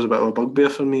football is a bit of a bugbear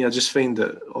for me. I just find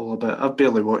it all a bit. I've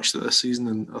barely watched it this season,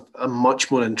 and I'm much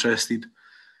more interested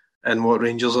in what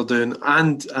Rangers are doing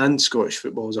and Scottish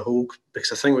football as a whole,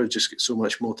 because I think we've just got so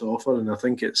much more to offer, and I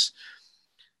think it's.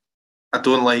 I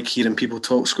don't like hearing people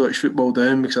talk Scottish football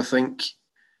down, because I think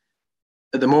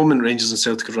at the moment Rangers and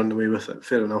Celtic have run away with it.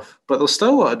 Fair enough, but there's still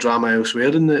a lot of drama elsewhere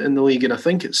in the league, and I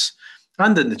think it's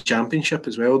and in the Championship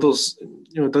as well. There's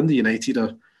Dundee United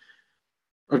are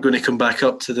going to come back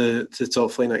up to the top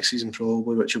flight next season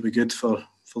probably, which will be good for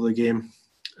the game.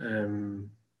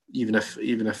 Even if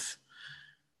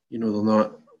they're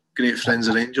not great friends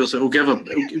of Rangers, it'll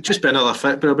just be another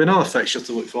fixture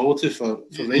to look forward to for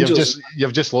Rangers.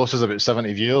 You've just lost us about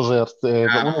 70 viewers there.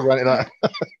 But we'll go into that.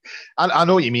 I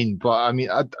know what you mean, but I mean,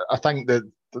 I think that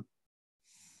the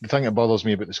thing that bothers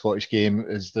me about the Scottish game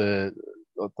is the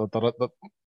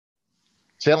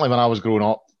certainly when I was growing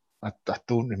up, I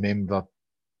don't remember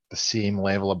the same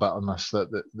level of bitterness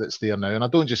that's there now. And I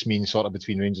don't just mean sort of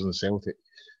between Rangers and Celtic,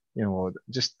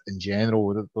 just in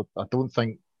general. I don't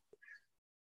think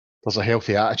there's a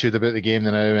healthy attitude about the game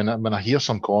now. And when I hear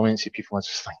some comments of people, I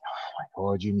just think, oh my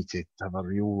God, you need to have a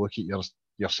real look at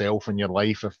yourself and your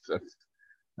life if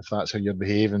that's how you're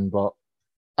behaving. But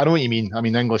I know what you mean. I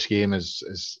mean, the English game is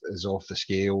off the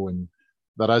scale, and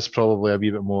there is probably a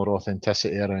wee bit more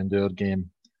authenticity around our game.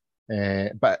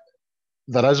 But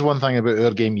there is one thing about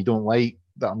our game you don't like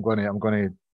that I'm going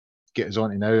to get us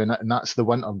onto now, and that's the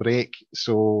winter break.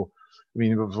 So, I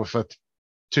mean, we've had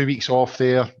 2 weeks off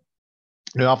there.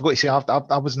 Now, I've got to say,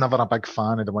 I was never a big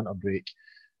fan of the winter break,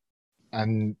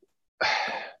 and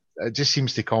it just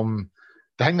seems to come.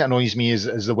 The thing that annoys me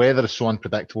is the weather is so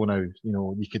unpredictable now. You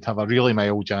know, you could have a really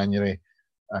mild January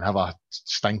and have a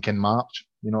stinking March.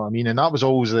 You know what I mean? And that was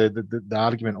always the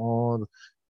argument. Oh,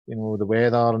 you know, the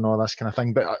weather and all this kind of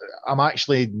thing. But I'm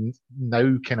actually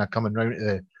now kind of coming round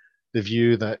to the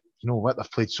view that, you know what,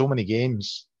 they've played so many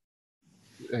games.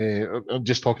 I'm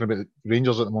just talking about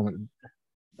Rangers at the moment.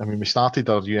 I mean, we started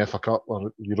our UEFA Cup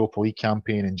or Europa League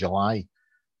campaign in July.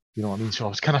 You know what I mean? So I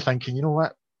was kind of thinking, you know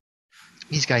what?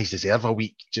 These guys deserve a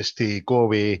week just to go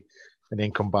away and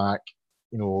then come back,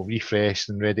 you know, refreshed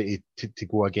and ready to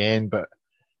go again. But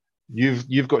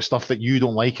you've got stuff that you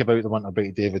don't like about the winter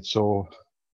break, David. So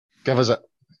give us it.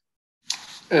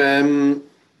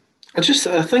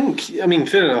 I think, I mean,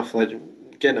 fair enough, like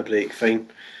getting a break, fine.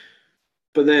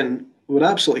 But then we're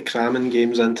absolutely cramming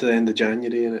games into the end of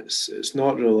January, and it's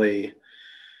not really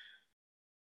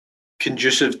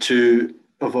conducive to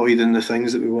avoiding the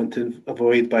things that we want to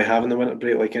avoid by having the winter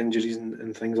break, like injuries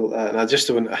and things like that. And I just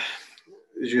don't, as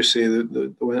you say,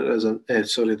 the winter is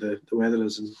the weather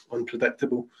is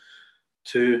unpredictable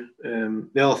too.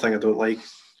 The other thing I don't like,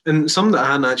 and something that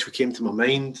hadn't actually came to my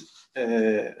mind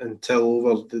until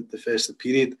over the festive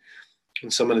period,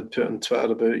 and someone had put on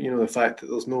Twitter about, you know, the fact that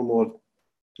there's no more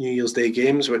New Year's Day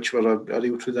games, which were a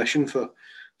real tradition for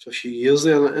a few years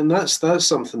there, and that's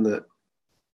something that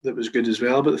was good as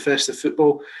well about the festive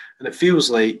football. And it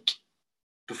feels like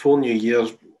before New Year,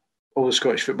 all the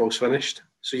Scottish football's finished,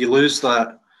 so you lose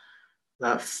that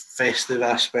festive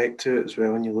aspect to it as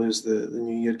well, and you lose the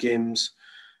New Year games.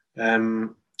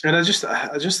 And I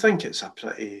just think it's a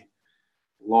pretty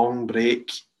long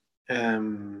break at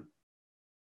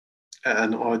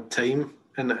an odd time,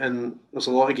 and there's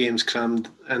a lot of games crammed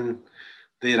in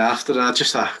thereafter. I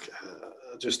just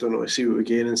don't want to see what we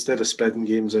gain. Instead of spreading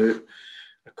games out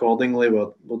accordingly,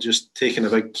 we're just taking a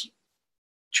big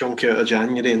chunk out of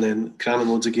January and then cramming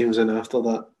loads of games in after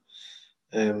that,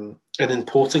 and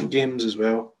important games as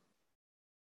well.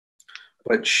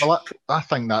 Which, well, I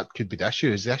think that could be the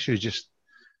issue. The issue is just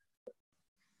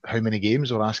how many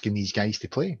games we're asking these guys to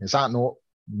play. Is that not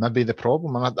maybe the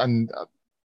problem? And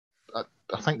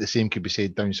I think the same could be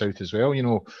said down south as well. You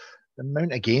know, the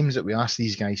amount of games that we ask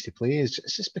these guys to play is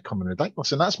just becoming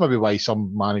ridiculous. And that's maybe why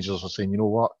some managers are saying, you know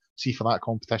what, see, for that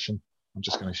competition, I'm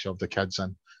just going to shove the kids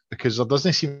in. Because there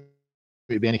doesn't seem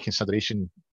to be any consideration,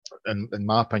 in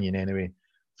my opinion anyway,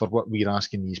 for what we're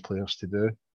asking these players to do.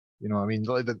 You know what I mean?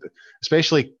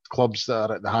 Especially clubs that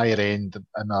are at the higher end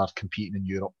and are competing in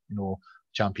Europe, you know,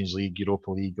 Champions League, Europa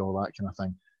League, all that kind of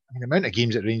thing. I mean, the amount of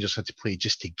games that Rangers had to play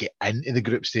just to get into the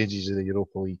group stages of the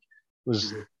Europa League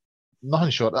was nothing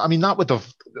short. I mean, that would have,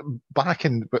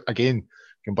 going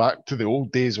back to the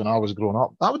old days when I was growing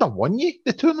up, that would have won you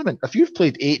the tournament. If you've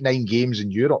played 8-9 games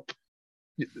in Europe,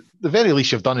 the very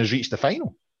least you've done is reach the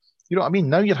final. You know what I mean?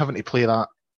 Now you're having to play that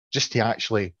just to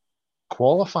actually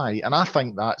qualify. And I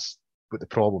think that's what the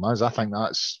problem is. I think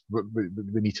that's what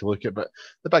we need to look at. But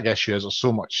the big issue is there's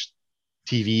so much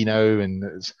TV now, and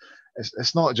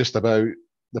it's not just about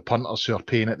the punters who are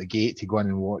paying at the gate to go in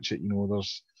and watch it. You know,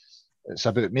 it's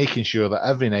about making sure that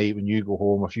every night when you go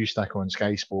home, if you stick on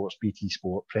Sky Sports, BT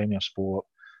Sport, Premier Sport,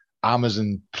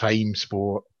 Amazon Prime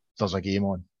Sport, there's a game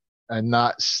on. And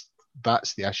that's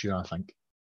the issue, I think.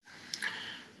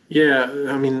 Yeah,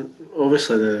 I mean,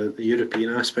 obviously the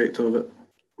European aspect of it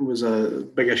was a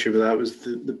big issue with that, was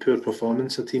the poor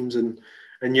performance of teams in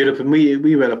Europe, and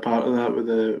we were a part of that with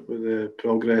the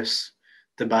Progress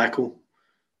debacle.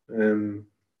 So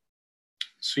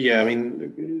yeah, I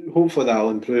mean, hopefully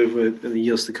that'll improve in the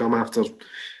years to come after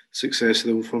success of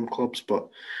the Old Firm clubs. But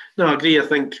no, I agree. I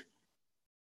think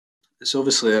it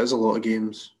is a lot of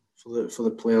games for the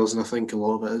players, and I think a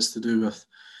lot of it is to do with,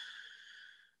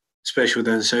 especially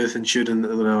down south, ensuring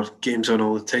that there are games on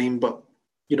all the time. But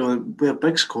you know, we have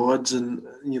big squads, and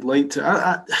you'd like to.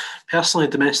 I personally,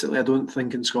 domestically, I don't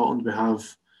think in Scotland we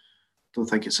have. Don't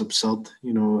think it's absurd,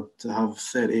 you know, to have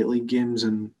 38 league games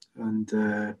and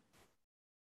the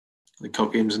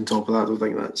cup games on top of that. I don't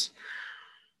think that's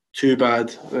too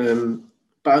bad.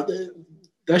 But the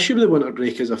issue with the winter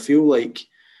break is I feel like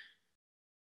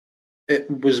it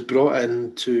was brought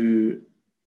in to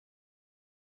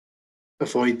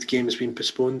avoid games being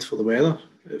postponed for the weather.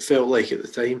 It felt like at the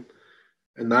time,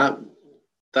 and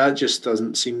that just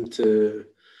doesn't seem to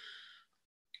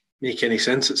make any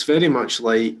sense. It's very much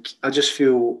like, I just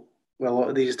feel a lot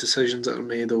of these decisions that are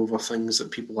made over things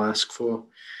that people ask for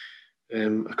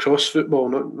across football,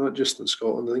 not just in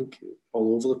Scotland, I think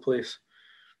all over the place.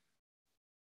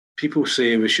 People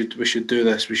say we should do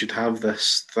this, we should have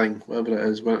this thing, whatever it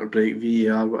is, winter break,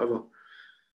 VAR, whatever.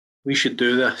 We should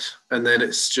do this, and then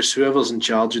it's just whoever's in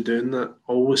charge of doing that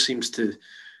always seems to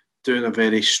do it in a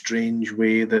very strange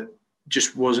way that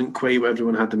just wasn't quite what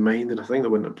everyone had in mind. And I think the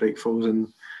winter break falls in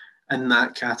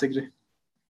that category.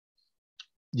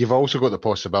 You've also got the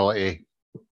possibility,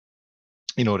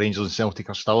 Rangers and Celtic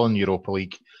are still in Europa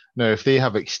League. Now, if they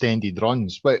have extended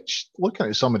runs, which, looking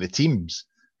at some of the teams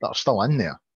that are still in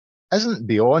there, isn't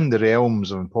beyond the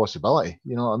realms of impossibility.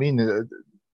 You know what I mean?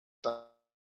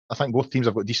 I think both teams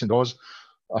have got decent draws.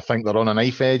 I think they're on a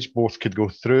knife edge. Both could go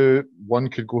through. One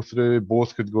could go through.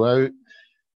 Both could go out.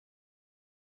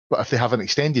 But if they have an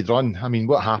extended run, I mean,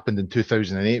 what happened in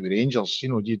 2008 with Rangers?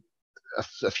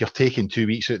 If you're taking 2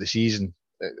 weeks out of the season,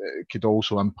 it could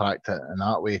also impact it in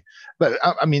that way. But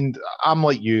I mean, I'm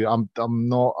like you. I'm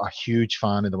not a huge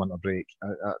fan of the winter break.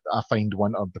 I find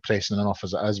winter depressing enough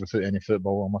as it is without any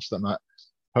football, I must admit.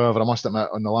 However, I must admit,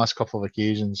 on the last couple of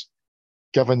occasions,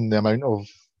 given the amount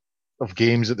of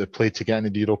games that they've played to get into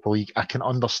the Europa League, I can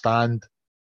understand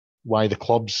why the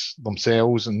clubs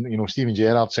themselves, and Steven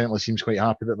Gerrard certainly seems quite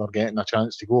happy that they're getting a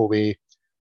chance to go away,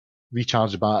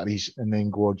 recharge the batteries, and then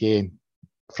go again.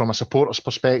 From a supporter's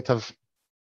perspective,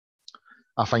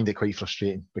 I find it quite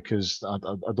frustrating because I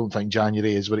don't think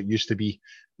January is what it used to be.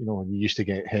 You used to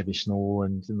get heavy snow,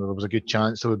 and there was a good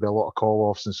chance there would be a lot of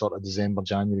call-offs in sort of December,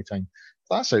 January time.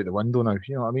 That's out the window now.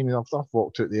 You know what I mean? I've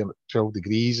walked out there at 12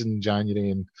 degrees in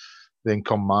January, and then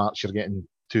come March, you're getting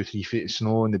 2-3 feet of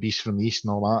snow and the beast from the east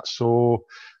and all that. So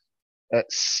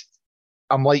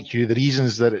I'm like you. The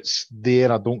reasons that it's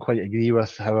there, I don't quite agree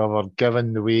with. However,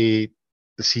 given the way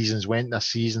the seasons went this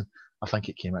season, I think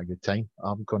it came at a good time.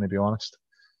 I'm going to be honest.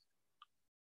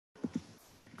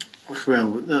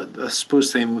 Well, I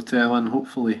suppose time will tell, and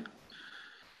hopefully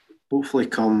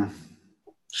come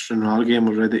Stranraer game,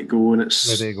 we're ready to go, and it's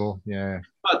ready to go. Yeah.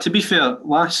 But to be fair,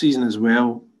 last season as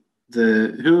well,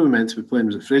 who were we meant to be playing?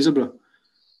 Was it Fraserburgh?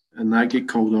 And that get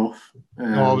called off.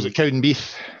 Was it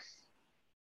Cowdenbeath?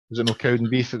 Was it no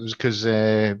Cowdenbeath? It was because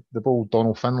the ball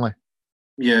Donald Finlay.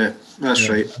 Yeah, that's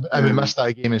right. And we missed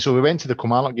that game, and so we went to the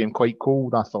Kilmarnock game quite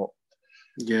cold, I thought.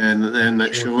 Yeah, and then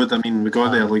it showed. I mean, we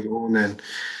got there like and then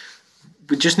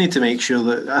we just need to make sure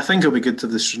that, I think it'll be good to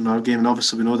the Stranraer game, and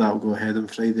obviously we know that will go ahead on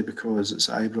Friday because it's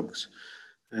at Ibrox.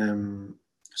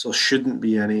 So there shouldn't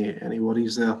be any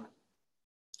worries there,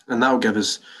 and that will give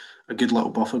us a good little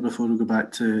buffer before we go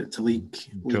back to league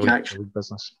action. League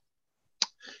business.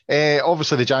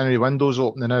 Obviously, the January window's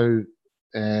opening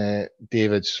now,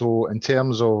 David. So in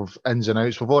terms of ins and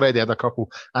outs, we've already had a couple.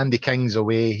 Andy King's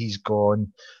away; he's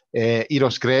gone.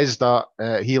 Eros Grezda,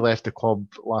 he left the club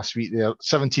last week there.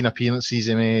 17 appearances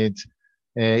he made.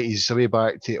 He's away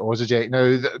back to Osijek.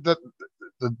 Now,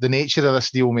 the nature of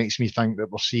this deal makes me think that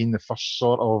we're seeing the first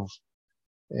sort of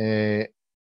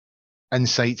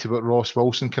insight to what Ross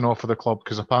Wilson can offer the club,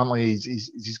 because apparently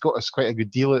he's got us quite a good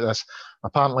deal at this.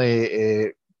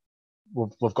 Apparently,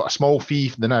 we've got a small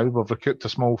fee now. We've recouped a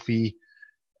small fee,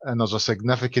 and there's a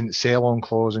significant sell-on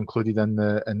clause included in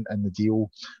the deal.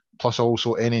 Plus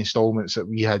also any instalments that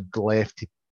we had left to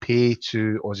pay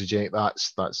to Osijek,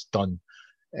 that's done.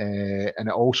 And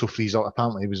it also frees up,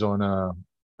 apparently he was on a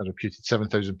reputed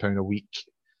 £7,000 a week.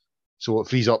 So it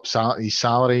frees up his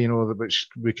salary, which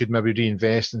we could maybe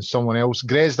reinvest in someone else.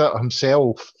 Grezda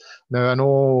himself, now I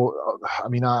know,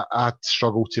 I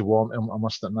struggled to want him, I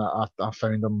must admit. I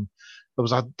found him,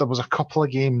 there was a couple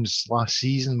of games last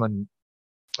season when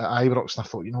at Ibrox, and I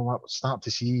thought, we're starting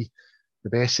to see the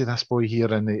best of this boy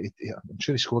here, and I'm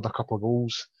sure he scored a couple of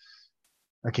goals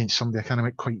against somebody. I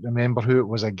can't quite remember who it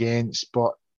was against, but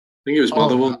I think it was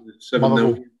Motherwell.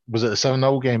 7-0. Was it the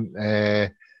 7-0 game?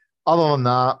 Other than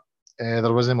that,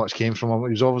 there wasn't much came from him. He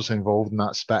was obviously involved in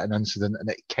that spitting incident, and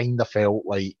it kind of felt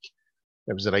like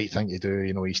it was the right thing to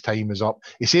do. His time is up.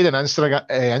 He said on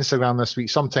Instagram this week,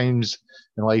 sometimes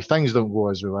in life things don't go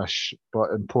as we wish,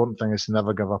 but important thing is to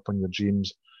never give up on your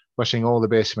dreams. Wishing all the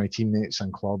best to my teammates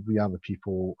and club. We are the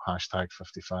people.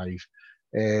 #55.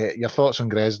 Your thoughts on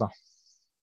Grezda?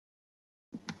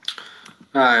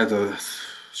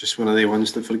 Just one of the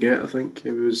ones to forget. I think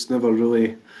it was never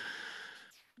really.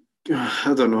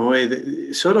 I don't know. It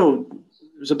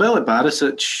was a bit like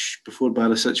Barisic before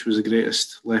Barisic was the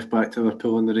greatest left back to ever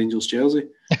pull on the Rangers jersey.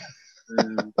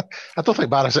 I don't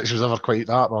think Barisic was ever quite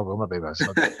that. Well, maybe was.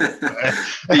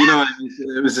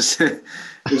 It was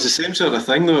the same sort of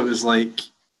thing though. It was like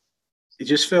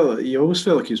he always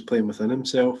felt like he was playing within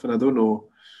himself, and I don't know.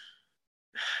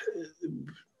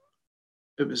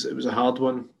 It was a hard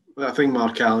one. I think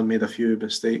Mark Allen made a few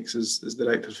mistakes as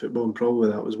director of football, and probably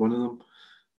that was one of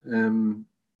them.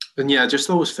 And yeah, I just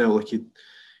always felt like he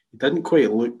didn't quite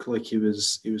look like he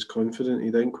was confident. He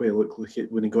didn't quite look like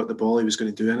when he got the ball he was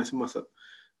going to do anything with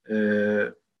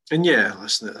it. And yeah,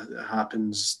 listen, it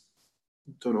happens.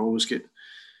 Don't always get. I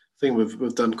think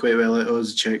we've done quite well at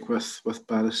us check with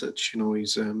Barisic.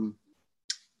 He's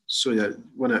so yeah,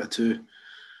 1 out of 2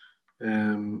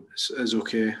 is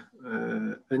okay.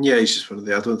 And yeah, he's just one of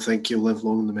the. I don't think he'll live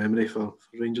long in the memory for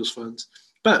Rangers fans.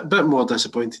 But a bit more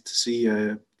disappointed to see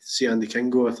Andy King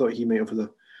go. I thought he might have had a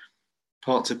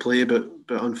part to play, but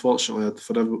unfortunately,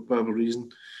 for whatever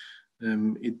reason,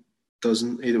 he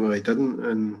doesn't. Either way, he didn't.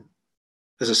 And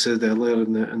as I said earlier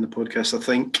in the podcast, I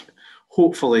think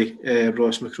hopefully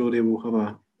Ross McCrory will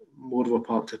have more of a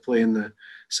part to play in the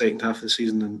second half of the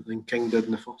season than King did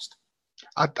in the first.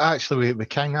 I actually, with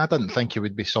King, I didn't think he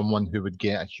would be someone who would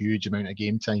get a huge amount of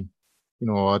game time.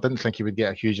 I didn't think he would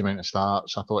get a huge amount of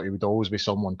starts. I thought he would always be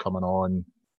someone coming on,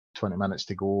 20 minutes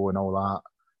to go and all that.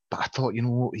 But I thought,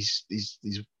 he's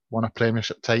won a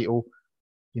Premiership title.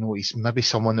 He's maybe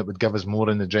someone that would give us more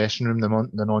in the dressing room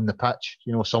than on the pitch.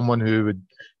 Someone who would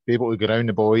be able to go around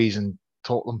the boys and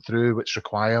talk them through what's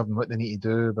required and what they need to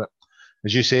do. But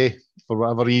as you say, for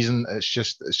whatever reason, it's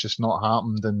just not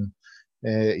happened, and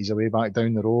he's away back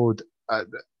down the road.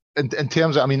 In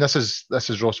terms of, this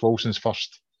is Ross Wilson's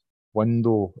first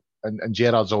window, and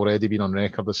Gerrard's already been on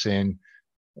record as saying,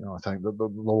 I think there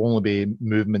will only be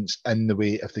movements in the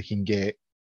way if they can get,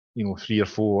 3 or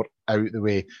 4 out the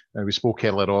way. Now, we spoke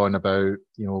earlier on about,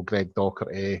 Greg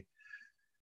Docherty,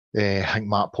 I think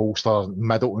Matt Polster,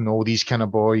 Middleton, all these kind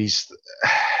of boys.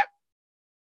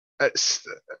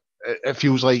 It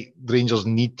feels like the Rangers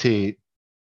need to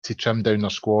trim down their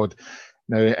squad.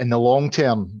 Now, in the long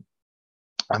term,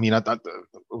 I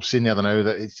was saying the other now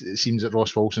that it seems that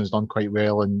Ross Wilson's done quite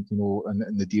well, and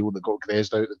in the deal that got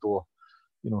Grezda out the door.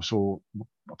 So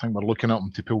I think we're looking at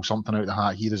him to pull something out of the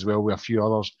hat here as well with a few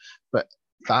others. But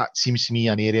that seems to me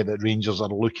an area that Rangers are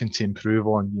looking to improve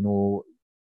on.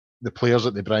 The players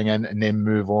that they bring in and then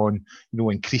move on.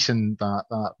 Increasing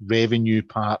that revenue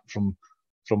part from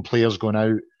players going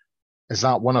out. Is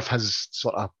that one of his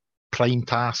sort of prime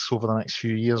tasks over the next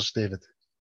few years, David?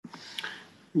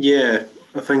 Yeah,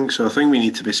 I think so. I think we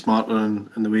need to be smarter in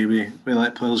the way we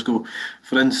let players go.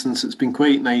 For instance, it's been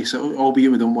quite nice,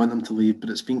 albeit we don't want them to leave, but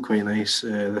it's been quite nice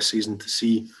this season to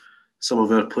see some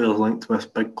of our players linked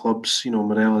with big clubs.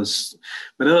 Morella's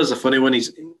a funny one.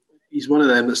 He's one of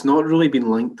them that's not really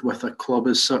been linked with a club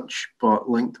as such, but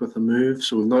linked with a move.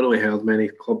 So we've not really heard many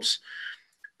clubs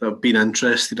that have been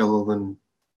interested other than,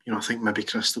 I think maybe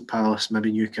Crystal Palace,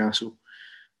 maybe Newcastle.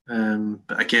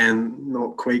 But again,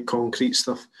 not quite concrete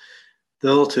stuff.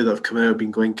 The other two that have come out have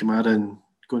been Glenn Kamara and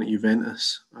going to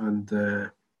Juventus, and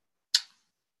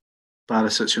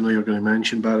Barisic. I know you're going to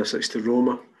mention Barisic to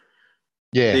Roma.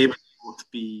 Yeah, they would both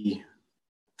be,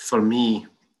 for me.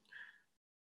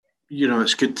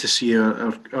 It's good to see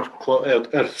our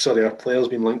players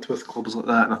being linked with clubs like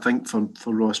that, and I think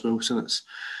for Ross Wilson, it's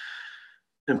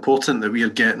important that we are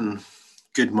getting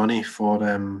good money for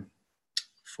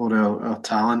our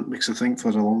talent, because I think for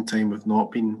a long time we've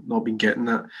not been getting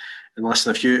that. And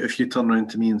listen, if you turn around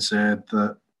to me and said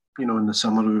that in the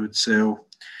summer we would sell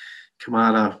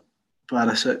Kamara,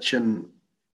 Barisic,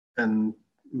 and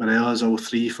Morella's all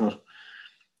 3 for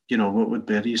what would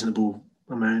be a reasonable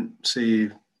amount, say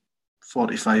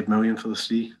 45 million for the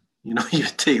 3, you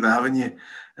would take that, wouldn't you?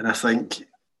 And I think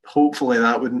hopefully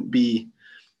that wouldn't be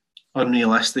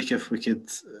unrealistic if we could,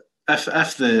 if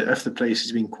the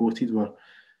prices being quoted were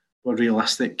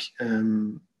realistic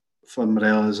for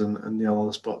Morella's and the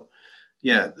others. But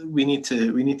yeah, we need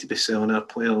to be selling our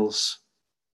players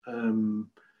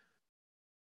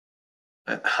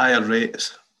at higher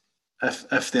rates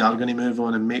if they are going to move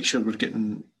on, and make sure we're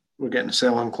getting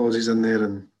sell-on clauses in there,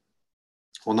 and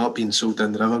we're not being sold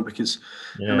down the river, because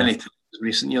how many times in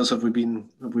recent years have we been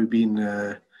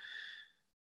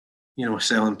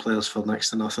selling players for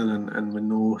next to nothing and with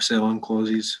no sell-on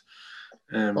clauses.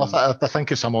 I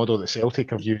think it's a model that Celtic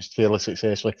have used fairly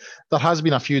successfully. There has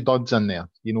been a few duds in there,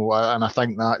 and I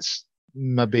think that's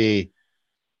maybe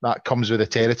that comes with the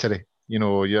territory.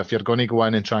 If you're going to go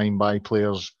in and try and buy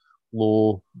players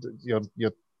low, you're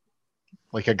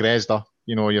like a Grezda.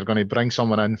 You're going to bring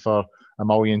someone in for $1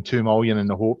 million, $2 million in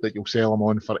the hope that you'll sell them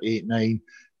on for 8, 9.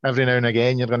 every now and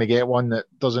again you're going to get one that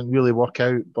doesn't really work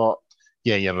out. But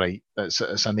yeah, you're right.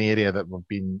 It's an area that we've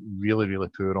been really, really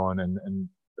poor on, and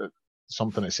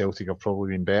something that Celtic have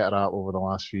probably been better at over the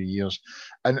last few years.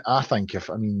 And I think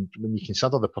when you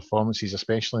consider the performances,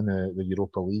 especially in the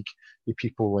Europa League, with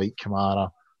people like Kamara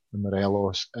and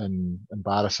Morelos and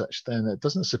Barisic, then it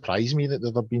doesn't surprise me that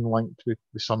they've been linked with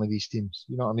some of these teams.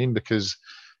 You know what I mean? Because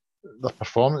the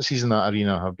performances in that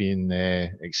arena have been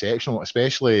exceptional,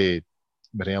 especially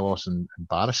Morelos and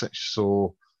Barisic.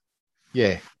 So,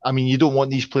 yeah, I mean, you don't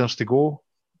want these players to go.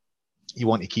 You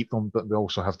want to keep them, but we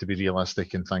also have to be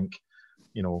realistic and think,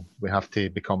 you know, we have to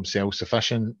become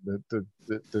self-sufficient. The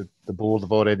board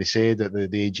have already said at the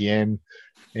AGM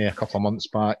a couple of months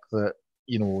back that,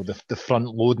 you know, the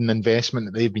front-loading investment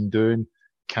that they've been doing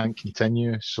can't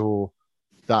continue. So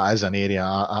that is an area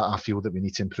I feel that we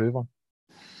need to improve on.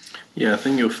 Yeah, I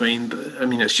think you'll find, I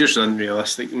mean, it's just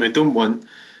unrealistic. I mean, I don't want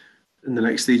in the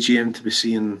next AGM to be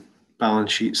seeing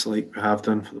balance sheets like we have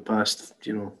done for the past,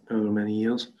 you know, however many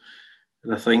years.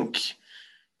 And I think,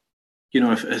 you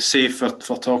know, if say for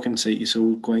talking sake, you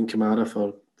sold Glenn Kamara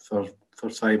for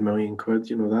 £5 million,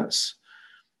 you know, that's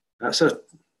a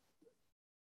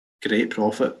great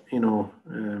profit, you know,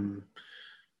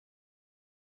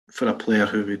 for a player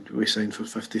who we signed for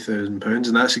 £50,000,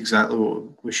 and that's exactly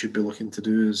what we should be looking to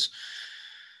do is,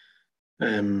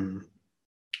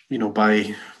 you know,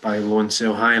 buy low and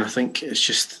sell high. And I think it's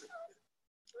just,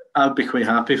 I'd be quite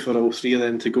happy for all three of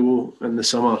them to go in the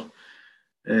summer,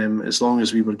 as long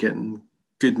as we were getting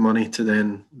good money to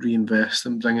then reinvest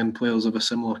and bring in players of a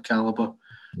similar calibre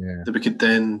that we could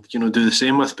then, you know, do the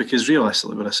same with, because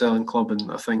realistically we're a selling club,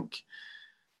 and I think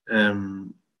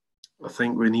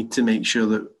we need to make sure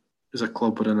that as a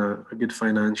club we're in a good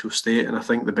financial state, and I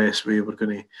think the only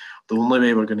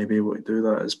way we're going to be able to do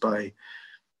that is by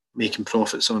making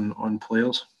profits on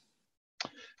players.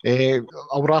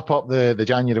 I'll wrap up the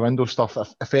January window stuff.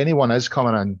 If anyone is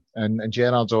coming in, and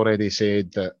Gerrard's already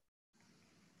said that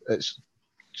it's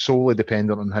solely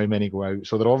dependent on how many go out,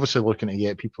 so they're obviously looking to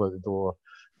get people at the door,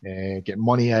 get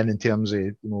money in terms of,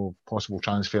 you know, possible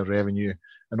transfer revenue,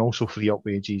 and also free up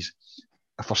wages.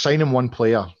 If we're signing one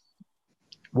player,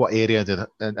 what area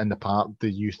in the park do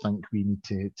you think we need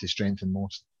to strengthen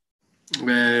most?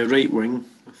 Right wing,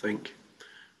 I think,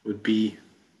 would be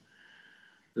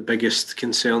the biggest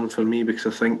concern for me, because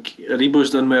I think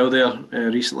Aribo's done well there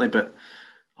recently, but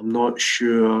I'm not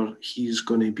sure he's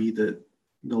going to be the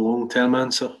long-term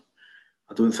answer.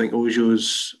 I don't think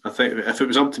Ojo's. I think if it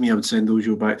was up to me, I would send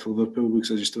Ojo back to Liverpool,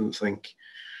 because I just don't think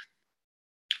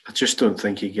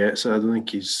he gets it. I don't think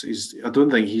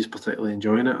he's particularly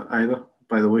enjoying it either,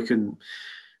 by the look and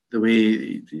the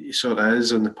way he sort of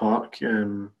is in the park.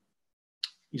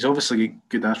 He's obviously got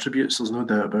good attributes, there's no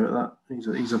doubt about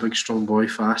that. He's a big, strong boy,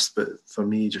 fast, but for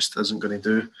me, he just isn't going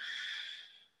to do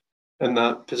in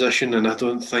that position. And I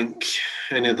don't think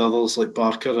any of the others, like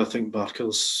Barker, I think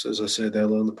Barker's, as I said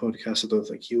earlier in the podcast, I don't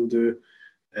think he'll do.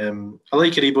 I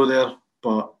like Aribo there,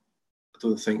 but I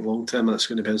don't think long-term that's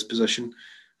going to be his position.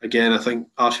 Again, I think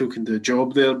Arfield can do a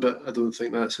job there, but I don't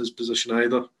think that's his position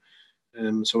either.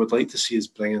 So I'd like to see us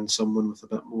bring in someone with a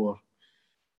bit more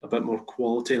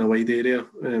quality in a wide area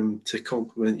to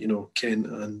complement, you know, Kent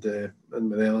and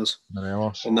Morelos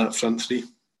in that front three.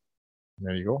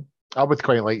 There you go. I would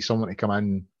quite like someone to come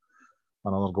in,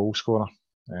 another goal scorer.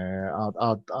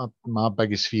 My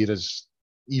biggest fear is,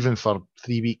 even for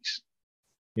 3 weeks,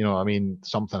 you know, I mean,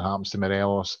 something happens to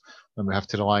Morelos, then we have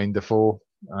to rely on Defoe,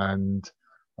 and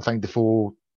I think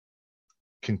Defoe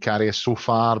can carry us so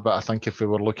far, but I think if we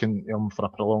were looking for a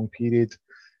prolonged period,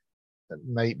 it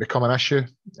might become an issue.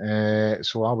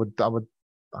 So I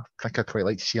think I'd quite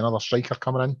like to see another striker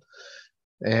coming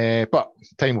in. But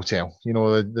time will tell. You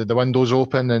know, the window's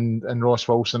open, and Ross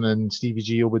Wilson and Stevie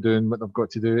G will be doing what they've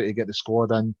got to do to get the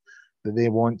squad in that they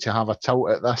want to have a tilt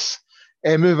at this.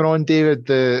 Moving on, David,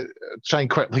 try and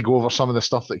quickly go over some of the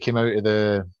stuff that came out of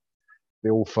the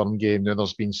Old Firm game. Now,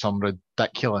 there's been some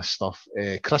ridiculous stuff.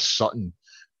 Chris Sutton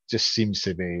just seems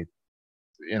to be,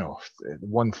 you know,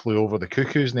 one flew over the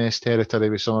cuckoo's nest territory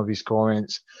with some of his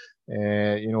comments.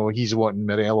 You know, he's wanting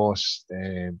Morelos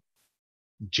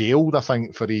jailed, I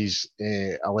think, for his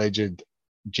alleged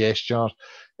gesture.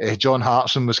 John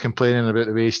Hartson was complaining about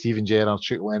the way Steven Gerrard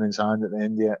shook Lennon's hand at the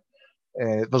end of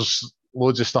it. There's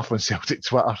loads of stuff on Celtic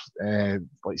Twitter,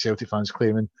 like Celtic fans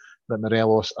claiming that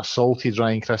Morelos assaulted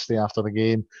Ryan Christie after the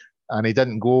game, and he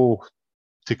didn't go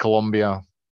to Colombia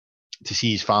to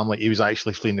see his family. He was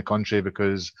actually fleeing the country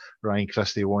because Ryan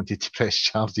Christie wanted to press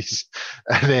charges.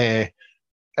 And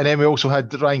then we also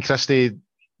had Ryan Christie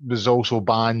was also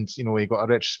banned. You know, he got a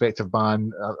retrospective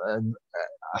ban, and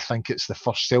I think it's the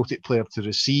first Celtic player to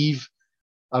receive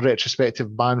a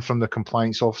retrospective ban from the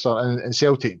compliance officer, and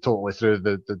Celtic totally threw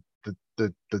the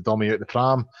dummy out the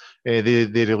pram. They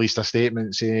released a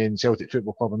statement saying Celtic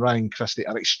Football Club and Ryan Christie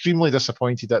are extremely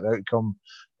disappointed at the outcome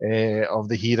of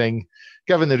the hearing.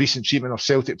 Given the recent treatment of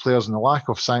Celtic players and the lack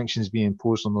of sanctions being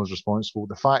imposed on those responsible,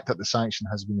 the fact that the sanction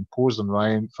has been imposed on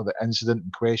Ryan for the incident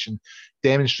in question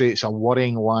demonstrates a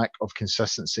worrying lack of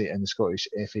consistency in the Scottish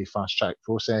FA fast-track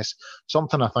process,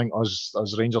 something I think us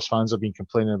Rangers fans have been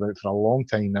complaining about for a long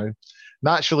time now.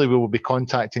 Naturally, we will be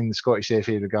contacting the Scottish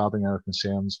FA regarding our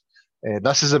concerns.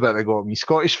 This is a bit that got me.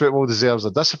 Scottish football deserves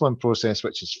a discipline process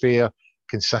which is fair,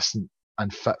 consistent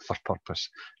and fit for purpose.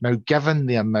 Now, given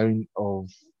the amount of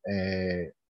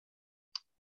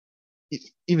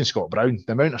even Scott Brown,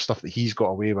 the amount of stuff that he's got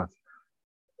away with,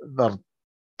 they're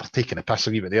taking a piss a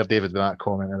wee bit there, David, with that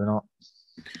comment, are they not?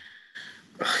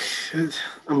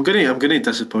 I'm gonna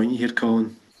disappoint you here,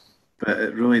 Colin, but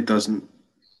it really doesn't.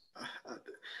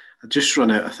 I just run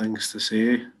out of things to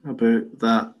say about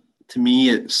that. To me,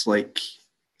 it's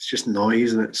just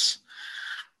noise, and it's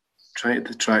trying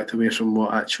to detract away from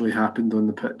what actually happened on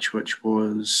the pitch, which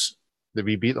was that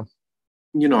we beat them.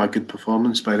 A good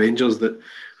performance by Rangers. That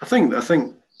I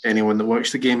think anyone that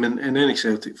watched the game and any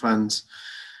Celtic fans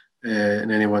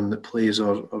and anyone that plays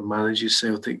or manages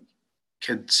Celtic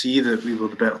could see that we were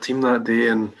the better team that day,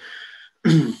 and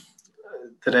the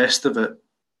rest of it,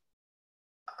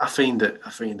 I find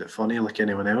it funny, like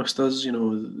anyone else does.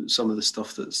 Some of the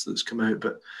stuff that's come out,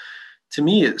 but to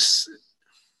me,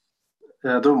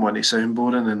 I don't want to sound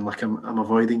boring and like I'm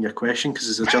avoiding your question, because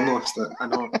as a journalist, I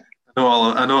know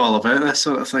all about this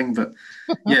sort of thing. But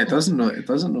yeah, it doesn't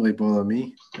really bother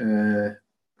me.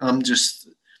 I'm just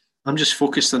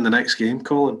focused on the next game,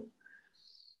 Colin.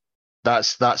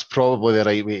 That's probably the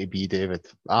right way to be, David.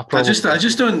 I just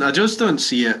don't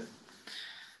see it.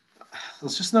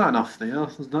 There's just not enough there.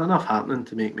 There's not enough happening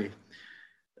to make me.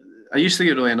 I used to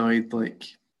get really annoyed, like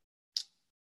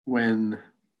when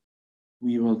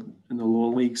we were in the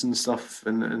lower leagues and stuff,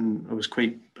 and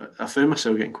I found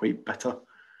myself getting quite bitter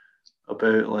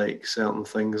about like certain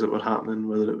things that were happening,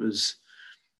 whether it was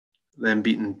them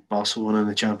beating Barcelona in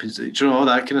the Champions League, all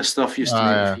that kind of stuff used to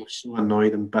make me feel so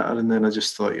annoyed and bitter. And then I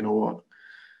just thought, you know what,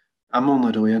 I'm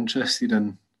only really interested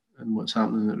in what's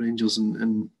happening at Rangers,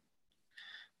 and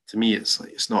to me,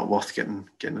 it's not worth getting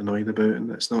annoyed about, and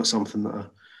it's not something that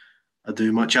I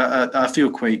do much. I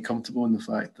feel quite comfortable in the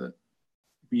fact that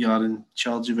we are in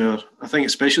charge of I think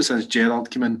especially since Gerrard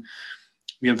came in,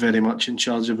 we are very much in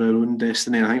charge of our own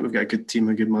destiny. I think we've got a good team,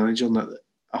 a good manager, and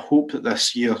I hope that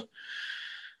this year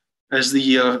is the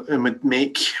year and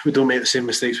we don't make the same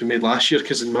mistakes we made last year,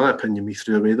 because in my opinion we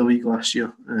threw away the league last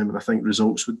year, and I think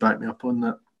results would back me up on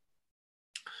that.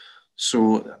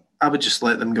 So I would just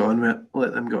let them go on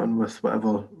with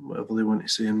whatever they want to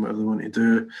say and whatever they want to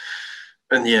do.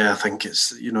 And yeah, I think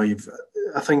it's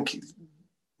I think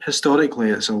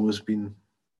historically it's always been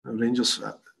Rangers.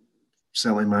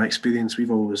 Certainly, in my experience,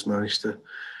 we've always managed to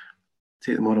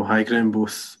take the moral high ground,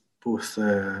 both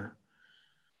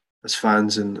as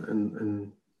fans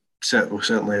and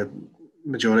certainly a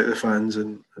majority of the fans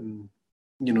and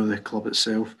the club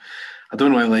itself. I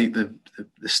don't really like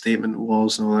the statement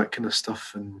wars and all that kind of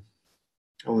stuff and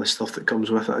all the stuff that comes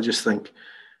with it. I just think at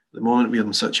the moment we're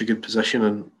in such a good position,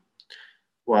 and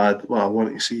what I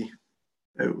want to see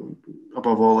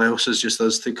above all else is just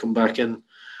us to come back in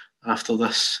after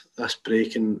this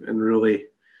break and really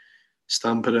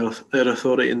stamp our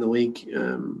authority in the league,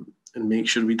 and make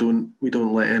sure we don't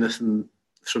let anything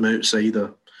from outside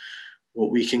of what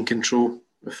we can control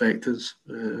affect us,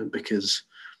 because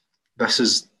this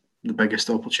is the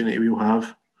biggest opportunity we'll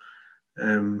have,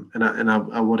 and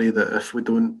I worry that if we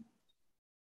don't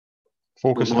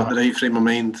focus on the right frame of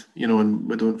mind, and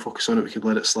we don't focus on it, we could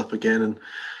let it slip again. And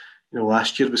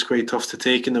last year was quite tough to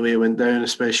take in the way it went down,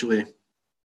 especially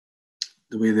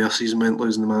the way their season went,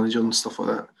 losing the manager and stuff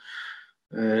like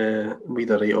that. We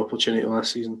had a right opportunity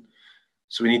last season,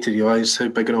 so we need to realise how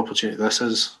big an opportunity this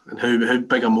is, and how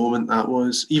big a moment that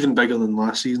was, even bigger than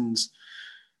last season's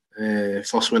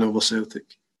first win over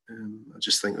Celtic. I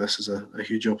just think this is a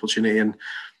huge opportunity, and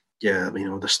yeah, I mean,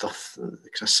 all the stuff,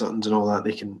 Chris Suttons and all that,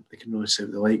 they can really say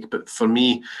what they like. But for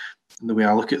me, in the way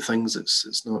I look at things,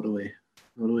 it's not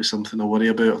really something I worry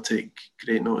about or take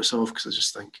great notice of, because I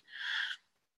just think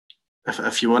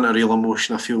if you want a real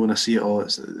emotion, I feel when I see it all, I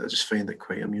just find it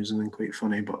quite amusing and quite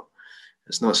funny, but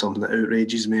it's not something that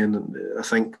outrages me. And I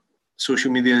think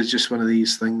social media is just one of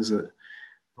these things that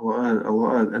a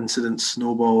lot of incidents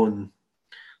snowball, and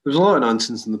there's a lot of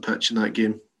nonsense in the pitch in that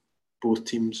game, both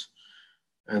teams.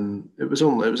 And it was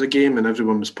a game, and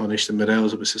everyone was punished. And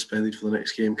Morelos was suspended for the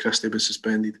next game. Christie was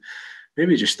suspended.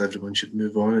 Maybe just everyone should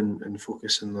move on and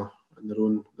focus on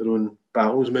their own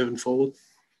battles moving forward.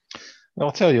 Well,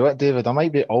 I'll tell you what, David, I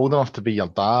might be old enough to be your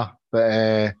dad,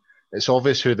 but it's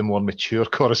obvious who the more mature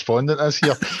correspondent is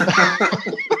here.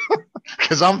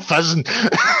 Because I'm fizzing.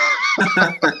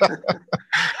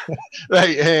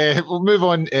 Right, we'll move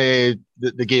on.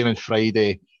 The game on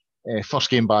Friday, first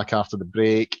game back after the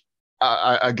break.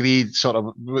 I agreed, sort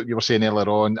of what you were saying earlier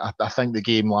on. I think the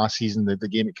game last season, the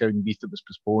game at Cowdenbeath that was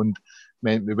postponed,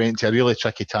 meant we went to a really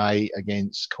tricky tie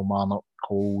against Kilmarnock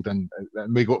cold, and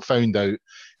we got found out.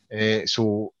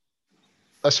 So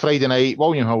this Friday night,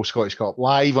 William Hill Scottish Cup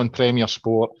live on Premier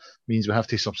Sport means we have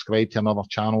to subscribe to another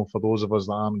channel for those of us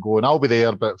that aren't going. I'll be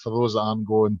there, but for those that aren't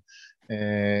going,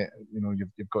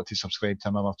 you've got to subscribe to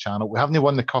another channel. We haven't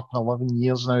won the cup in 11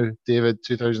 years now, David.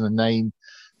 2009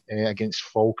 against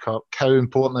Falkirk. How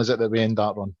important is it that we end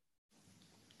that run?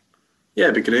 Yeah,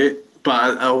 it'd be great,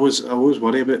 but I always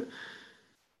worry about.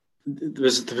 There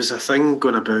was a thing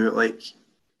going about, like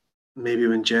maybe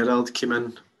when Gerrard came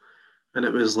in, and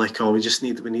it was like, oh, we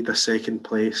need a second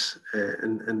place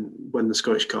and win the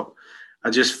Scottish Cup. I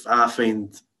just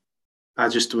don't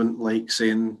like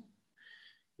saying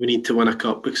we need to win a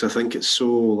cup, because I think it's so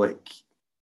like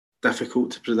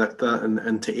difficult to predict that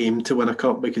and to aim to win a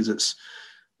cup, because it's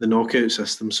the knockout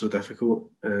system's so difficult.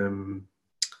 But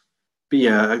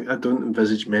yeah, I don't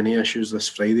envisage many issues this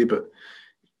Friday, but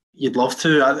you'd love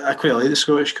to. I quite like the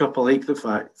Scottish Cup. I like the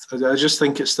fact. I just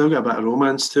think it's still got a bit of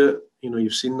romance to it. You know,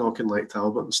 you've seen Knock and like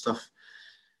Talbot and stuff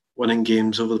winning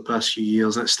games over the past few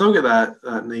years, and it's still got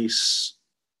that nice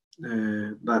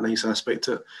aspect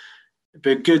to it. It'd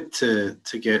be good to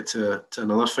get to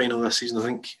another final this season. I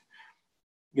think,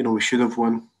 you know, we should have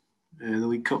won the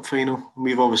League Cup final.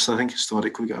 We've obviously, I think,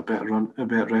 historically got a better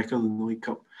record than the League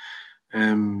Cup.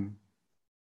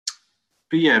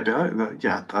 But yeah, I'd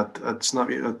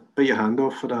bite your hand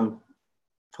off for the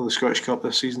Scottish Cup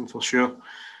this season for sure,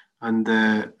 and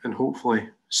hopefully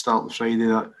start the Friday.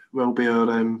 That will be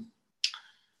our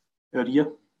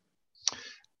year.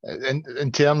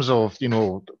 In terms of, you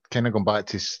know, kind of going back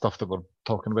to stuff that we're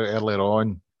talking about earlier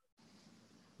on,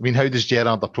 I mean, how does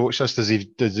Gerrard approach this? Does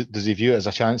he view it as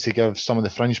a chance to give some of the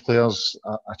fringe players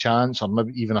a chance, or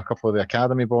maybe even a couple of the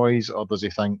academy boys, or does he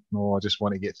think, no, I just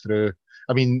want to get through?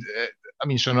 I mean,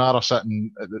 Stranraer are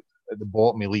sitting at the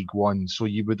bottom of League One, so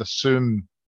you would assume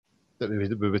that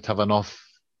we would have enough,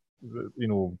 you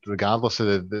know, regardless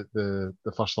of the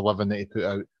first 11 that he put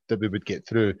out, that we would get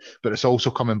through. But it's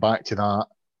also coming back to that,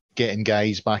 getting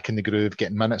guys back in the groove,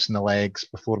 getting minutes in the legs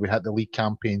before we hit the league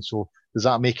campaign. So does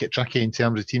that make it tricky in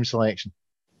terms of team selection?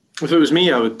 If it was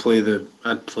me, I'd play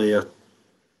a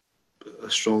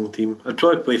strong team. I'd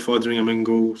probably play Foderingham in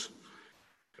goals,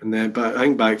 and then, but I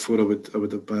think back four I would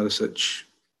have Barisic,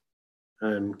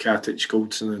 Katic,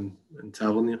 Goldson, and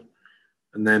Tavernier,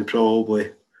 and then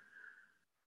probably,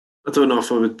 I don't know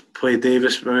if I would play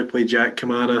Davis, but I would play Jack,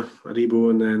 Kamara,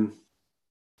 Aribo, and then,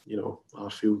 you know,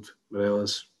 Arfield,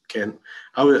 Morelos, Kent.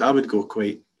 I would go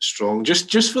quite strong,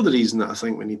 just for the reason that I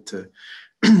think we need to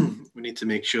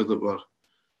make sure that we're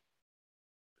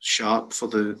sharp for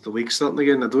the league starting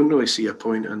again. I don't really see a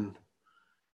point in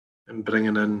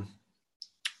bringing in,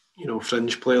 you know,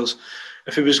 fringe players.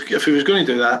 If he was going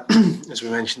to do that, as we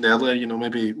mentioned earlier, you know,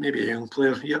 maybe a young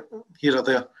player here or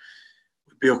there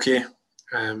would be okay.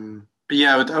 But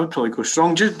yeah, I would probably go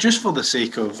strong, just for the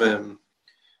sake of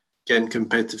getting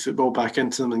competitive football back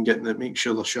into them and make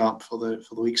sure they're sharp for the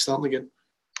league starting again.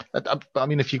 I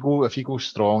mean, if you go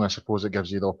strong, I suppose it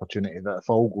gives you the opportunity that if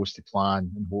all goes to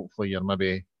plan, and hopefully you're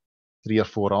maybe 3 or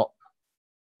 4 up,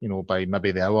 you know, by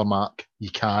maybe the hour mark, you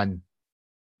can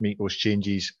make those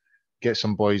changes, get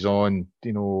some boys on,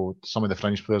 you know, some of the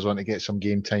fringe players on to get some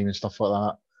game time and stuff like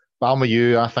that. But I'm with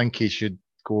you. I think he should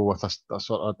go with a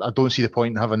sort of. I don't see the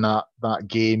point in having that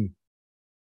game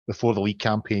before the league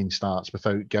campaign starts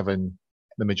without giving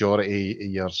the majority of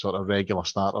your sort of regular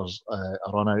starters a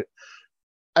run out.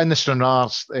 In the Stranraer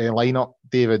lineup,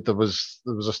 David, there was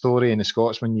a story in the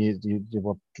Scotsman. You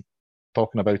were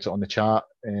talking about it on the chat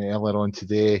earlier on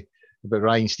today about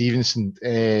Ryan Stevenson.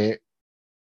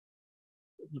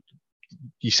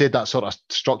 You said that sort of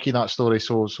struck you, that story.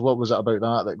 So what was it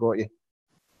about that got you?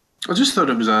 I just thought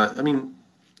it was a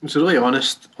really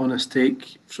honest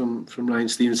take from Ryan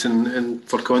Stevenson, and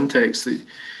for context,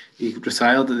 he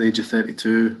retired at the age of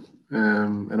 32,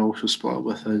 and also split up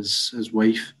with his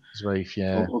wife. His wife,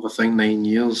 yeah. Of I think 9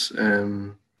 years,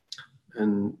 and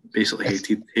basically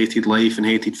hated life and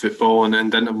hated football, and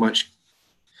didn't have much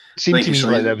seemed to me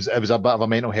like it was a bit of a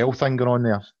mental health thing going on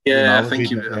there. Yeah, I think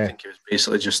he was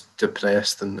basically just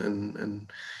depressed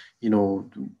and you know,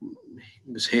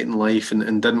 was hating life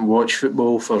and didn't watch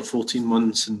football for 14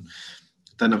 months and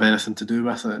didn't have anything to do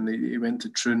with it. And he went to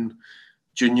Troon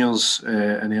Juniors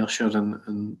in Ayrshire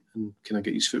and kind of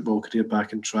get his football career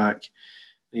back on track.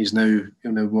 He's now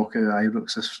going to walk out of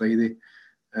Ibrox this Friday.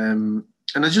 And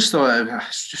I just thought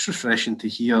it's just refreshing to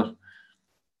hear,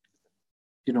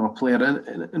 you know, a player,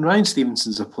 and Ryan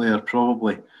Stevenson's a player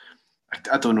probably.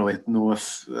 I don't really know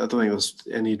if, I don't think there's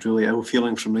any really ill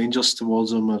feeling from Rangers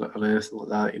towards him or anything like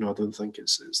that. You know, I don't think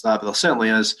it's that, but there certainly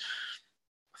is.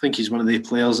 I think he's one of the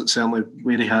players that certainly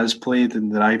where he has played in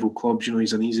the rival clubs, you know,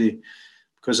 he's an easy,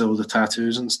 because of all the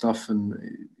tattoos and stuff,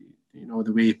 and you know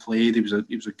the way he played, he was a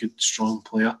good, strong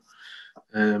player.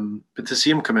 But to see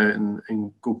him come out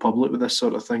and go public with this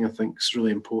sort of thing, I think is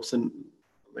really important.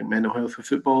 I think mental health with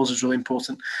footballers is really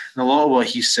important, and a lot of what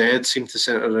he said seemed to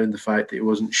centre around the fact that he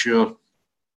wasn't sure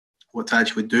what to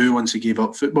actually do once he gave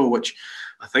up football, which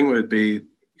I think would be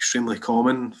extremely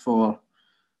common for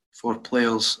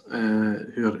players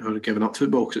who are giving up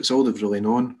football, because it's all they've really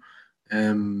known.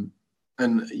 And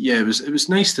yeah, it was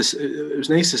nice to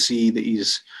see that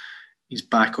he's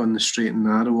back on the straight and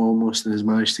narrow almost, and has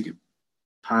managed to get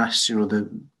past, you know, the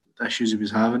issues he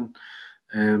was having.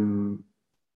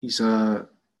 He's a,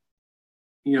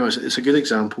 you know, it's a good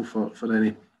example for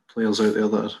any players out there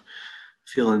that are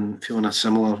feeling a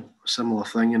similar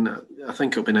thing, and I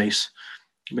think it'll be nice.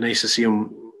 It'll be nice to see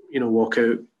him, you know, walk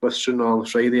out with Stranraer on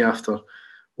Friday after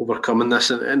overcoming this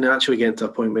and actually getting to a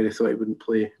point where he thought he wouldn't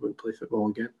play football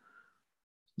again.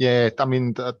 Yeah, I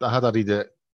mean, I had a read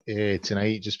it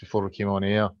tonight just before we came on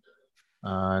air,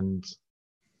 and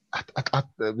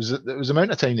it was the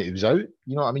amount of time that he was out.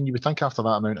 You know, I mean, you would think after that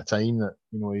amount of time that,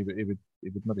 you know, he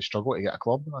would maybe struggle to get a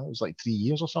club. It was like 3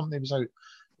 years or something he was out.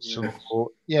 Yeah.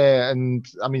 So yeah, and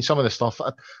I mean, some of the stuff,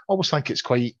 I always think it's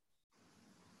quite.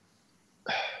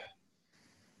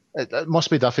 It must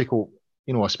be difficult,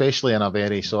 you know, especially in a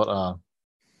very sort of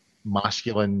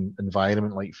masculine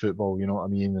environment like football, you know what I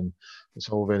mean? And it's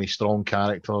all very strong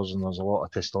characters and there's a lot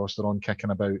of testosterone kicking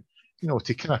about, you know,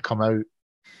 to kind of come out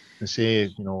and say,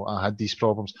 you know, I had these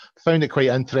problems. I found it quite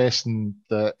interesting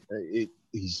that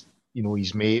his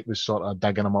mate was sort of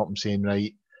digging him up and saying,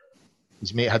 right,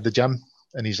 his mate had the gym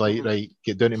and he's like, right,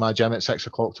 get down to my gym at 6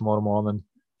 o'clock tomorrow morning,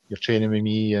 you're training with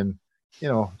me, and, you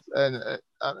know, and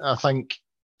I think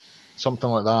something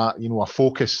like that, you know, a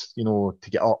focus, you know, to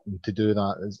get up and to do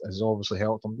that has obviously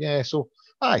helped him. Yeah, so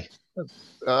aye,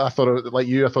 I thought it, like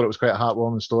you, I thought it was quite a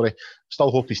heartwarming story. Still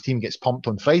hope his team gets pumped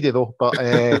on Friday though. But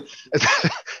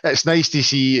it's nice to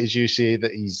see, as you say,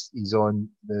 that he's on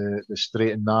the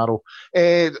straight and narrow.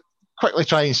 Quickly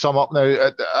try and sum up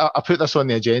now. I put this on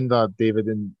the agenda, David,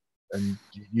 and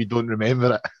you don't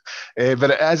remember it,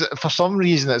 but it is, for some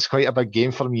reason, it's quite a big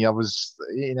game for me. I was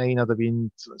 89, I'd have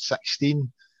been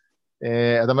 16. I'd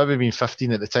have maybe been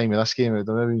 15 at the time of this game. I'd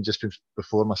have maybe been just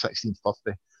before my 16th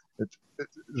birthday.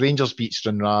 Rangers beat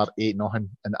Stranraer 8-0,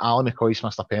 and Alan McCoist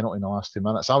missed a penalty in the last 2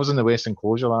 minutes. I was in the West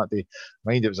Enclosure that day.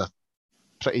 Mind, it was a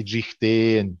pretty dreich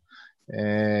day, and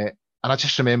I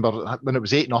just remember when it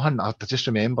was 8-0. I just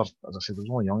remember, as I said, I was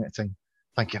only young at the time,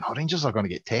 thinking, "Oh, Rangers are going to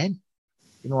get 10."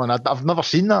 You know, and I've never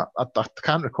seen that. I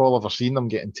can't recall ever seeing them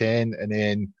getting 10, and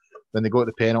then when they got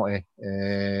the penalty,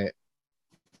 it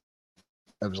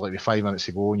was like with 5 minutes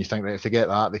to go, and you think, right, if they get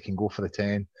that, they can go for the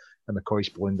 10. And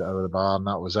McCoist ballooned it out of the bar, and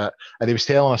that was it. And he was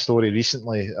telling a story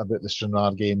recently about the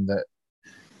Stranraer game that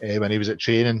when he was at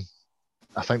training,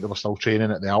 I think they were still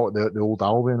training at the old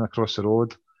Albion across the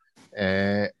road.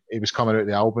 He was coming out of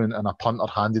the Albion, and a punter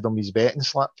handed him his betting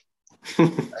slip,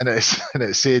 and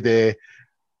it said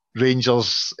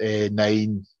Rangers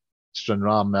 9,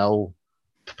 Stranraer 0,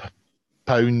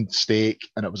 pound stake,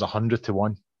 and it was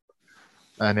 100-1.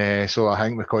 And so I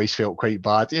think McCoist felt quite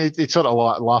bad. He sort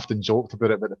of laughed and joked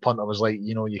about it, but the punter was like,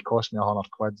 you know, you cost me £100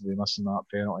 by missing that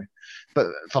penalty. But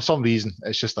for some reason,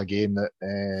 it's just a game that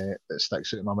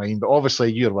sticks out in my mind. But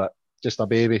obviously, you're just a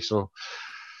baby, so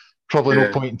probably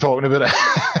no point in talking about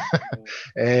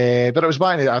it. But it was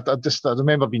back in I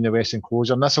remember being in the West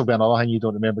Enclosure, and this will be another thing you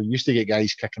don't remember. You used to get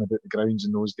guys kicking about the grounds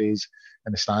in those days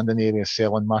in the standing area,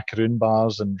 selling macaroon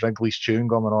bars and Wrigley's chewing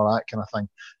gum and all that kind of thing.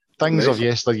 Things of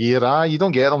yesteryear, you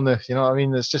don't get them now. You know what I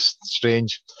mean? It's just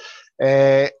strange.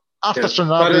 After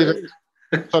Stranraer,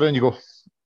 David, sorry, on you go.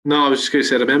 No, I was just going to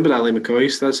say, remember Ali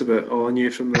McCoist? That's about all I knew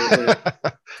from the.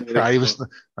 He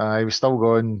was still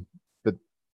going, but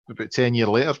about 10 years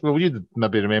later. Well, you'd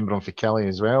maybe remember him for Kelly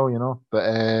as well, you know.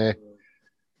 But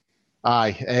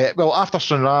well, after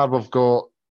Stranraer, we've got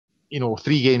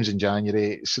 3 games in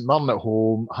January, St Mirren at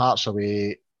home, Hearts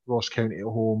away, Ross County at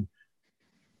home.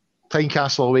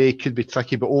 Tynecastle away could be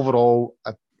tricky, but overall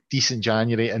a decent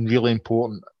January and really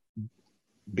important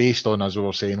based on, as we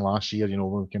were saying last year,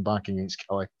 when we came back against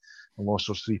Kelly and lost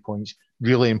those 3 points.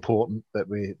 Really important that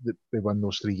we win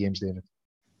those 3 games, David.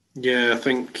 Yeah, I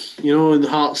think, the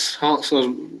Hearts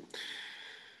are...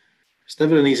 It's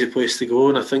never an easy place to go,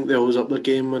 and I think they always up their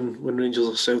game when Rangers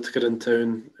or Celtic are in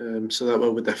town, so that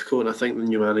will be difficult, and I think the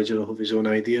new manager will have his own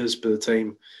ideas by the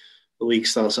time the league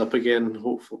starts up again.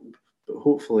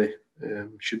 Hopefully,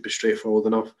 should be straightforward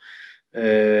enough.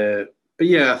 But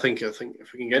yeah, I think if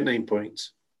we can get 9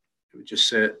 points, it would just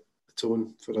set the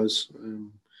tone for us,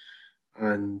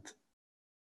 and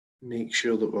make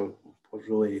sure that we're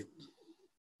really,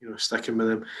 sticking with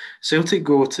them. Celtic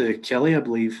go to Kelly, I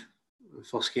believe, the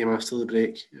first game after the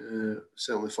break.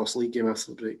 Certainly the first league game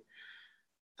after the break.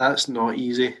 That's not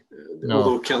easy. No.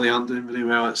 Although Kelly aren't doing very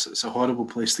well, it's a horrible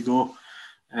place to go.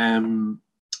 And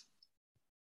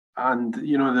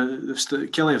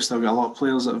Kelly have still got a lot of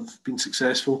players that have been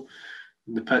successful.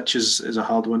 And the pitch is a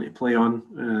hard one to play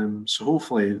on. So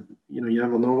hopefully, you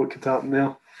never know what could happen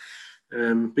there.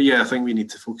 But yeah, I think we need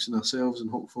to focus on ourselves, and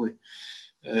hopefully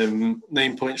 9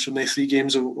 points from these 3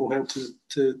 games will help to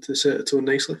set the tone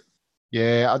nicely.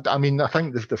 Yeah, I mean, I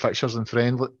think the fixtures in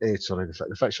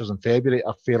the fixtures in February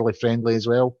are fairly friendly as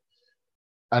well.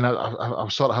 And I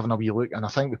was sort of having a wee look, and I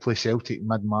think we play Celtic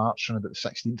mid-March on about the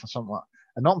 16th or something like that.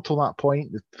 And up until that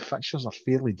point, the fixtures are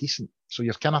fairly decent. So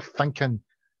you're kind of thinking,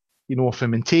 if we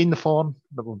maintain the form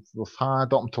that we've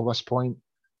had up until this point,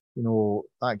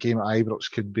 that game at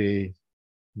Ibrox could be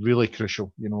really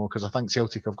crucial, because I think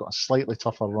Celtic have got a slightly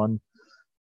tougher run.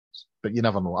 But you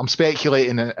never know. I'm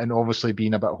speculating and obviously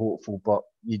being a bit hopeful, but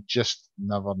you just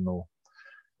never know.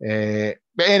 But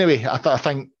anyway, I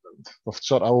think we've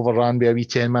sort of overrun by a wee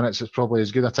 10 minutes. It's probably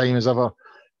as good a time as ever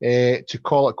to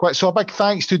call it quits. So a big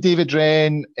thanks to David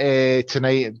Wren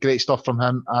tonight. Great stuff from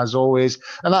him, as always.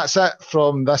 And that's it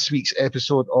from this week's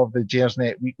episode of the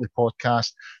Gersnet Weekly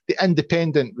Podcast, the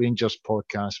independent Rangers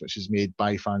podcast, which is made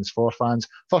by fans for fans.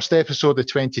 First episode of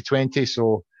 2020,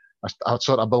 so a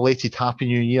sort of belated Happy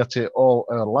New Year to all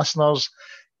our listeners.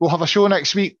 We'll have a show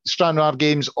next week, Stranraer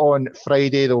games on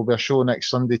Friday. There will be a show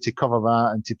next Sunday to cover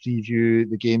that and to preview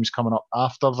the games coming up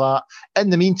after that.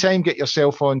 In the meantime, get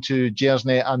yourself onto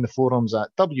Gersnet and the forums at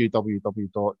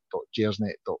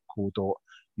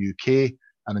www.gersnet.co.uk.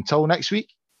 And until next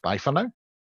week, bye for now.